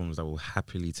platforms that will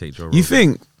happily take Joe Rogan. You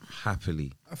think?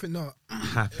 Happily. I think not.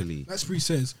 Happily. That's what he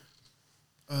says.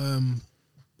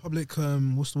 Public,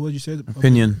 what's the word you said?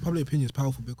 Opinion. Public opinion is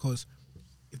powerful because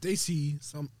if they see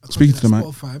Speak to the mic.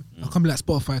 a company like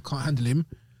Spotify can't handle him,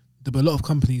 there'll be a lot of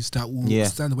companies that will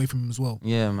stand away from him as well.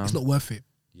 Yeah, man. It's not worth it.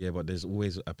 Yeah, but there's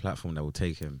always a platform that will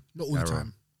take him. Not all the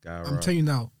time. I'm telling you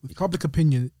now, with public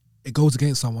opinion, it goes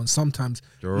against someone. Sometimes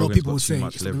a lot of people will say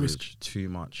it's the risk. Too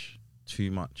much.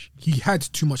 He had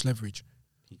too much leverage.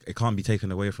 It can't be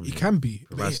taken away from him. It can be. It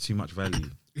provides too much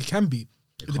value. It can be.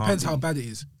 It depends how bad it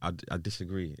is. I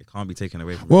disagree. It can't be taken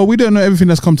away from him. Well, we don't know everything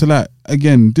that's come to light.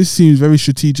 Again, this seems very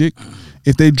strategic.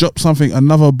 If they drop something,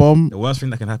 another bomb. The worst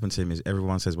thing that can happen to him is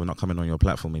everyone says we're not coming on your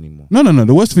platform anymore. No.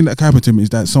 The worst thing that can happen to him is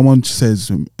that someone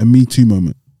says a Me Too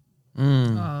moment.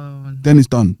 Then it's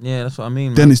done. Yeah, that's what I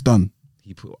mean. Then it's done.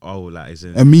 He put is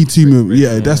a Me Too movement.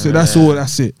 Yeah, that's it. That's all.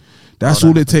 That's it. That's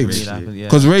all it takes.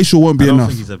 Because racial won't be enough. I enough.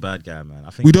 don't think he's a bad guy, man.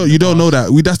 I think you don't know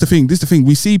that. That's the thing. This is the thing.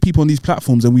 We see people on these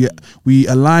platforms and we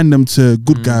align them to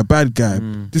good guy, bad guy.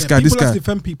 This guy. People have to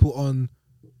defend people on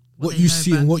what you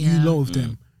see and what you know of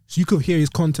them. So you could hear his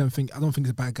content and think, I don't think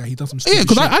he's a bad guy. He does some Yeah, stupid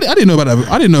because shit. I didn't know about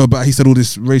that. I didn't know about he said all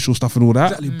this racial stuff and all that.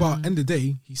 Exactly, but end of the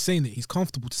day, he's saying it. He's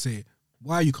comfortable to say it.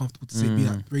 Why are you comfortable to say it? Be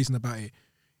like brazen about it.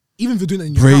 Even if you're doing it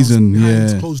in your Brazen, house, behind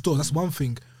yeah. closed doors, that's one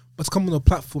thing. But to come on a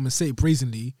platform and say it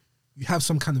brazenly, you have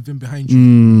some kind of vim behind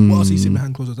you. What else are you saying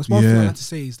behind closed doors? That's one thing I have to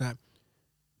say is that,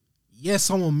 yes,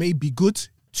 someone may be good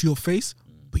to your face,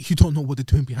 but you don't know what they're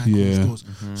doing behind closed doors.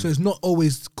 So it's not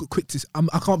always quick to.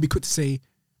 I can't be quick to say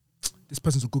this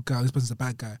person's a good guy, this person's a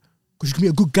bad guy, because you can be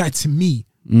a good guy to me,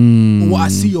 or what I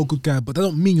see you're a good guy, but that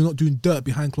don't mean you're not doing dirt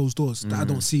behind closed doors that I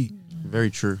don't see. Very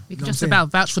true. We can just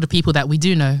about vouch for the people that we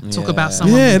do know. Talk about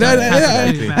someone. Yeah,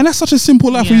 and that's such a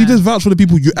simple life when you just vouch for the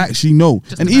people you actually know.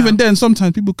 And even then,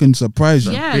 sometimes people can surprise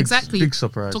you. Yeah, exactly. Big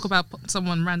surprise. Talk about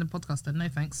someone random podcaster. No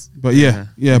thanks. But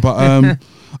but I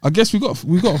guess we got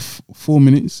 4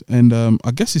 minutes, and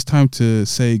I guess it's time to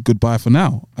say goodbye for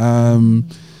now.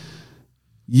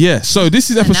 Yeah, so this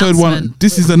is episode 1.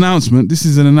 This is announcement. This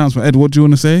is an announcement. Ed, what do you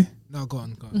want to say? No, go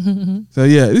on. So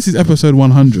yeah, this is episode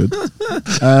 100.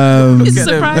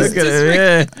 Surprised.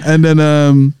 Yeah. And then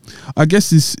I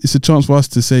guess it's a chance for us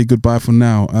to say goodbye for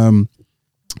now.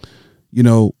 You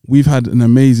know, we've had an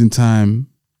amazing time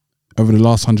over the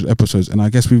last 100 episodes, and I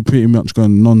guess we've pretty much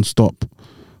gone non-stop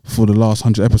for the last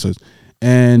 100 episodes.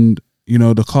 And you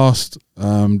know, the cast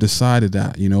decided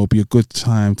that, you know, it'd be a good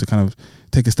time to kind of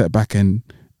take a step back and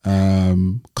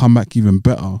come back even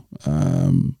better.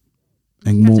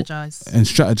 And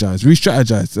strategize,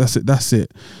 re-strategize. That's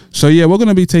it. So yeah, we're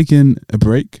gonna be taking a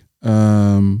break.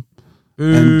 What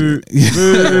do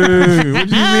you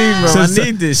mean, bro? I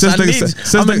need this. I'm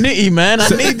a nitty, man. I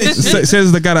need this.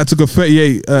 Says the guy that took a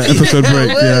 38 episode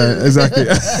break. Yeah, exactly.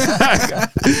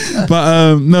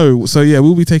 But no, so yeah,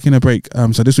 we'll be taking a break.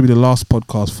 So this will be the last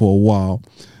podcast for a while.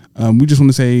 We just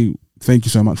want to say thank you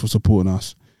so much for supporting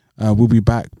us. We'll be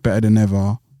back better than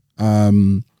ever.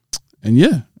 And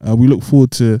yeah, we look forward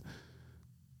to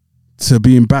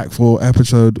being back for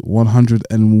episode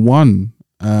 101.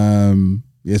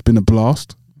 Yeah, it's been a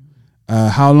blast.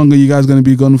 How long are you guys going to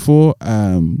be gone for?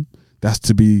 That's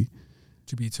to be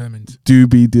determined. To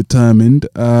be determined.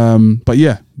 But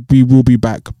yeah, we will be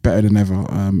back better than ever,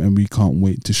 and we can't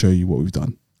wait to show you what we've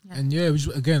done. And yeah,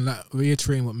 again, like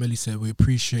reiterating what Melly said, we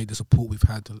appreciate the support we've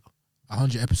had.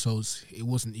 100 episodes, it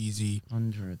wasn't easy.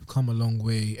 100. We've come a long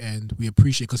way, and we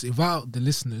appreciate, because without the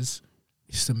listeners,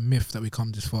 it's a myth that we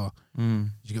come this far. You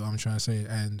get what I'm trying to say?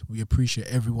 And we appreciate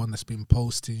everyone that's been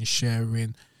posting,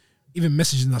 sharing, even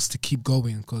messaging us to keep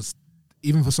going, because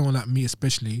even for someone like me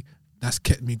especially, that's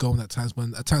kept me going at times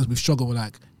we've struggled with,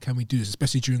 like, can we do this,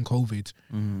 especially during COVID.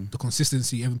 The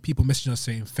consistency, even people messaging us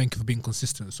saying thank you for being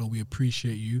consistent, so we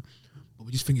appreciate you. But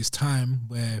we just think it's time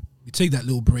where we take that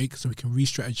little break so we can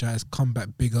re-strategize, come back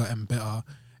bigger and better,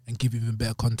 and give even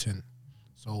better content.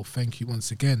 So thank you once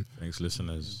again. Thanks,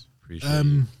 listeners. Appreciate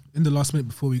it. In the last minute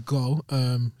before we go,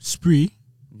 Spree,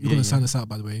 you're gonna sign us out,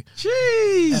 by the way.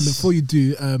 Jeez. And before you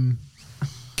do,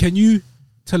 can you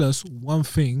tell us one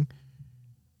thing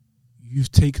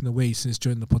you've taken away since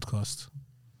joining the podcast?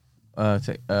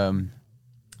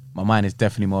 My mind is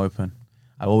definitely more open.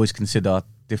 I always consider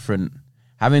different.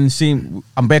 I'm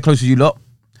very close to you lot,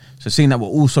 so seeing that we're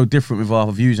all so different with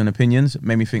our views and opinions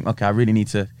made me think, okay, I really need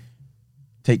to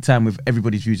take time with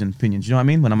everybody's views and opinions. You know what I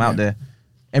mean? When I'm out there,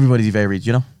 everybody's varied,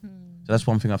 you know? So that's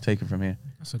one thing I've taken from here.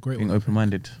 That's a great Being one.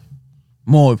 open-minded.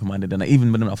 More open-minded than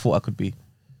even when I thought I could be,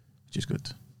 which is good.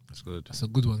 That's good. That's a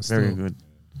good one still. Very good.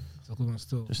 That's a good one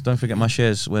still. Just don't forget my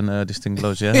shares when this thing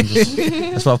blows, yeah?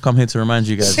 That's what I've come here to remind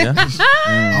you guys, yeah?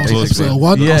 I was episode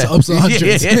 1, I was episode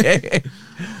 100.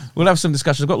 We'll have some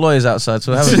discussions. I've got lawyers outside,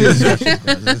 so we'll have a discussion.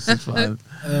 This is fine.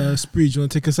 Spree, do you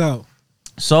want to take us out?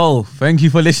 So, thank you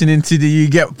for listening to the You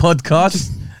Get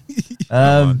podcast.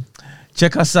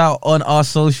 Check us out on our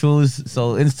socials.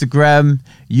 So, Instagram,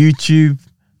 YouTube,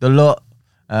 the lot.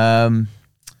 And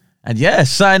yeah,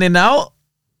 signing out.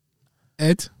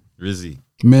 Ed. Rizzy.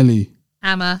 Melly.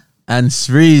 Amma. And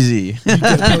Sreezy.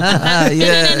 Yeah.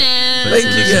 Thank you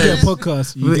You guys. get a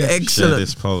podcast. You get Excellent. Share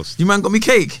this post. You man got me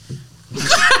cake.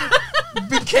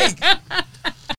 Big cake.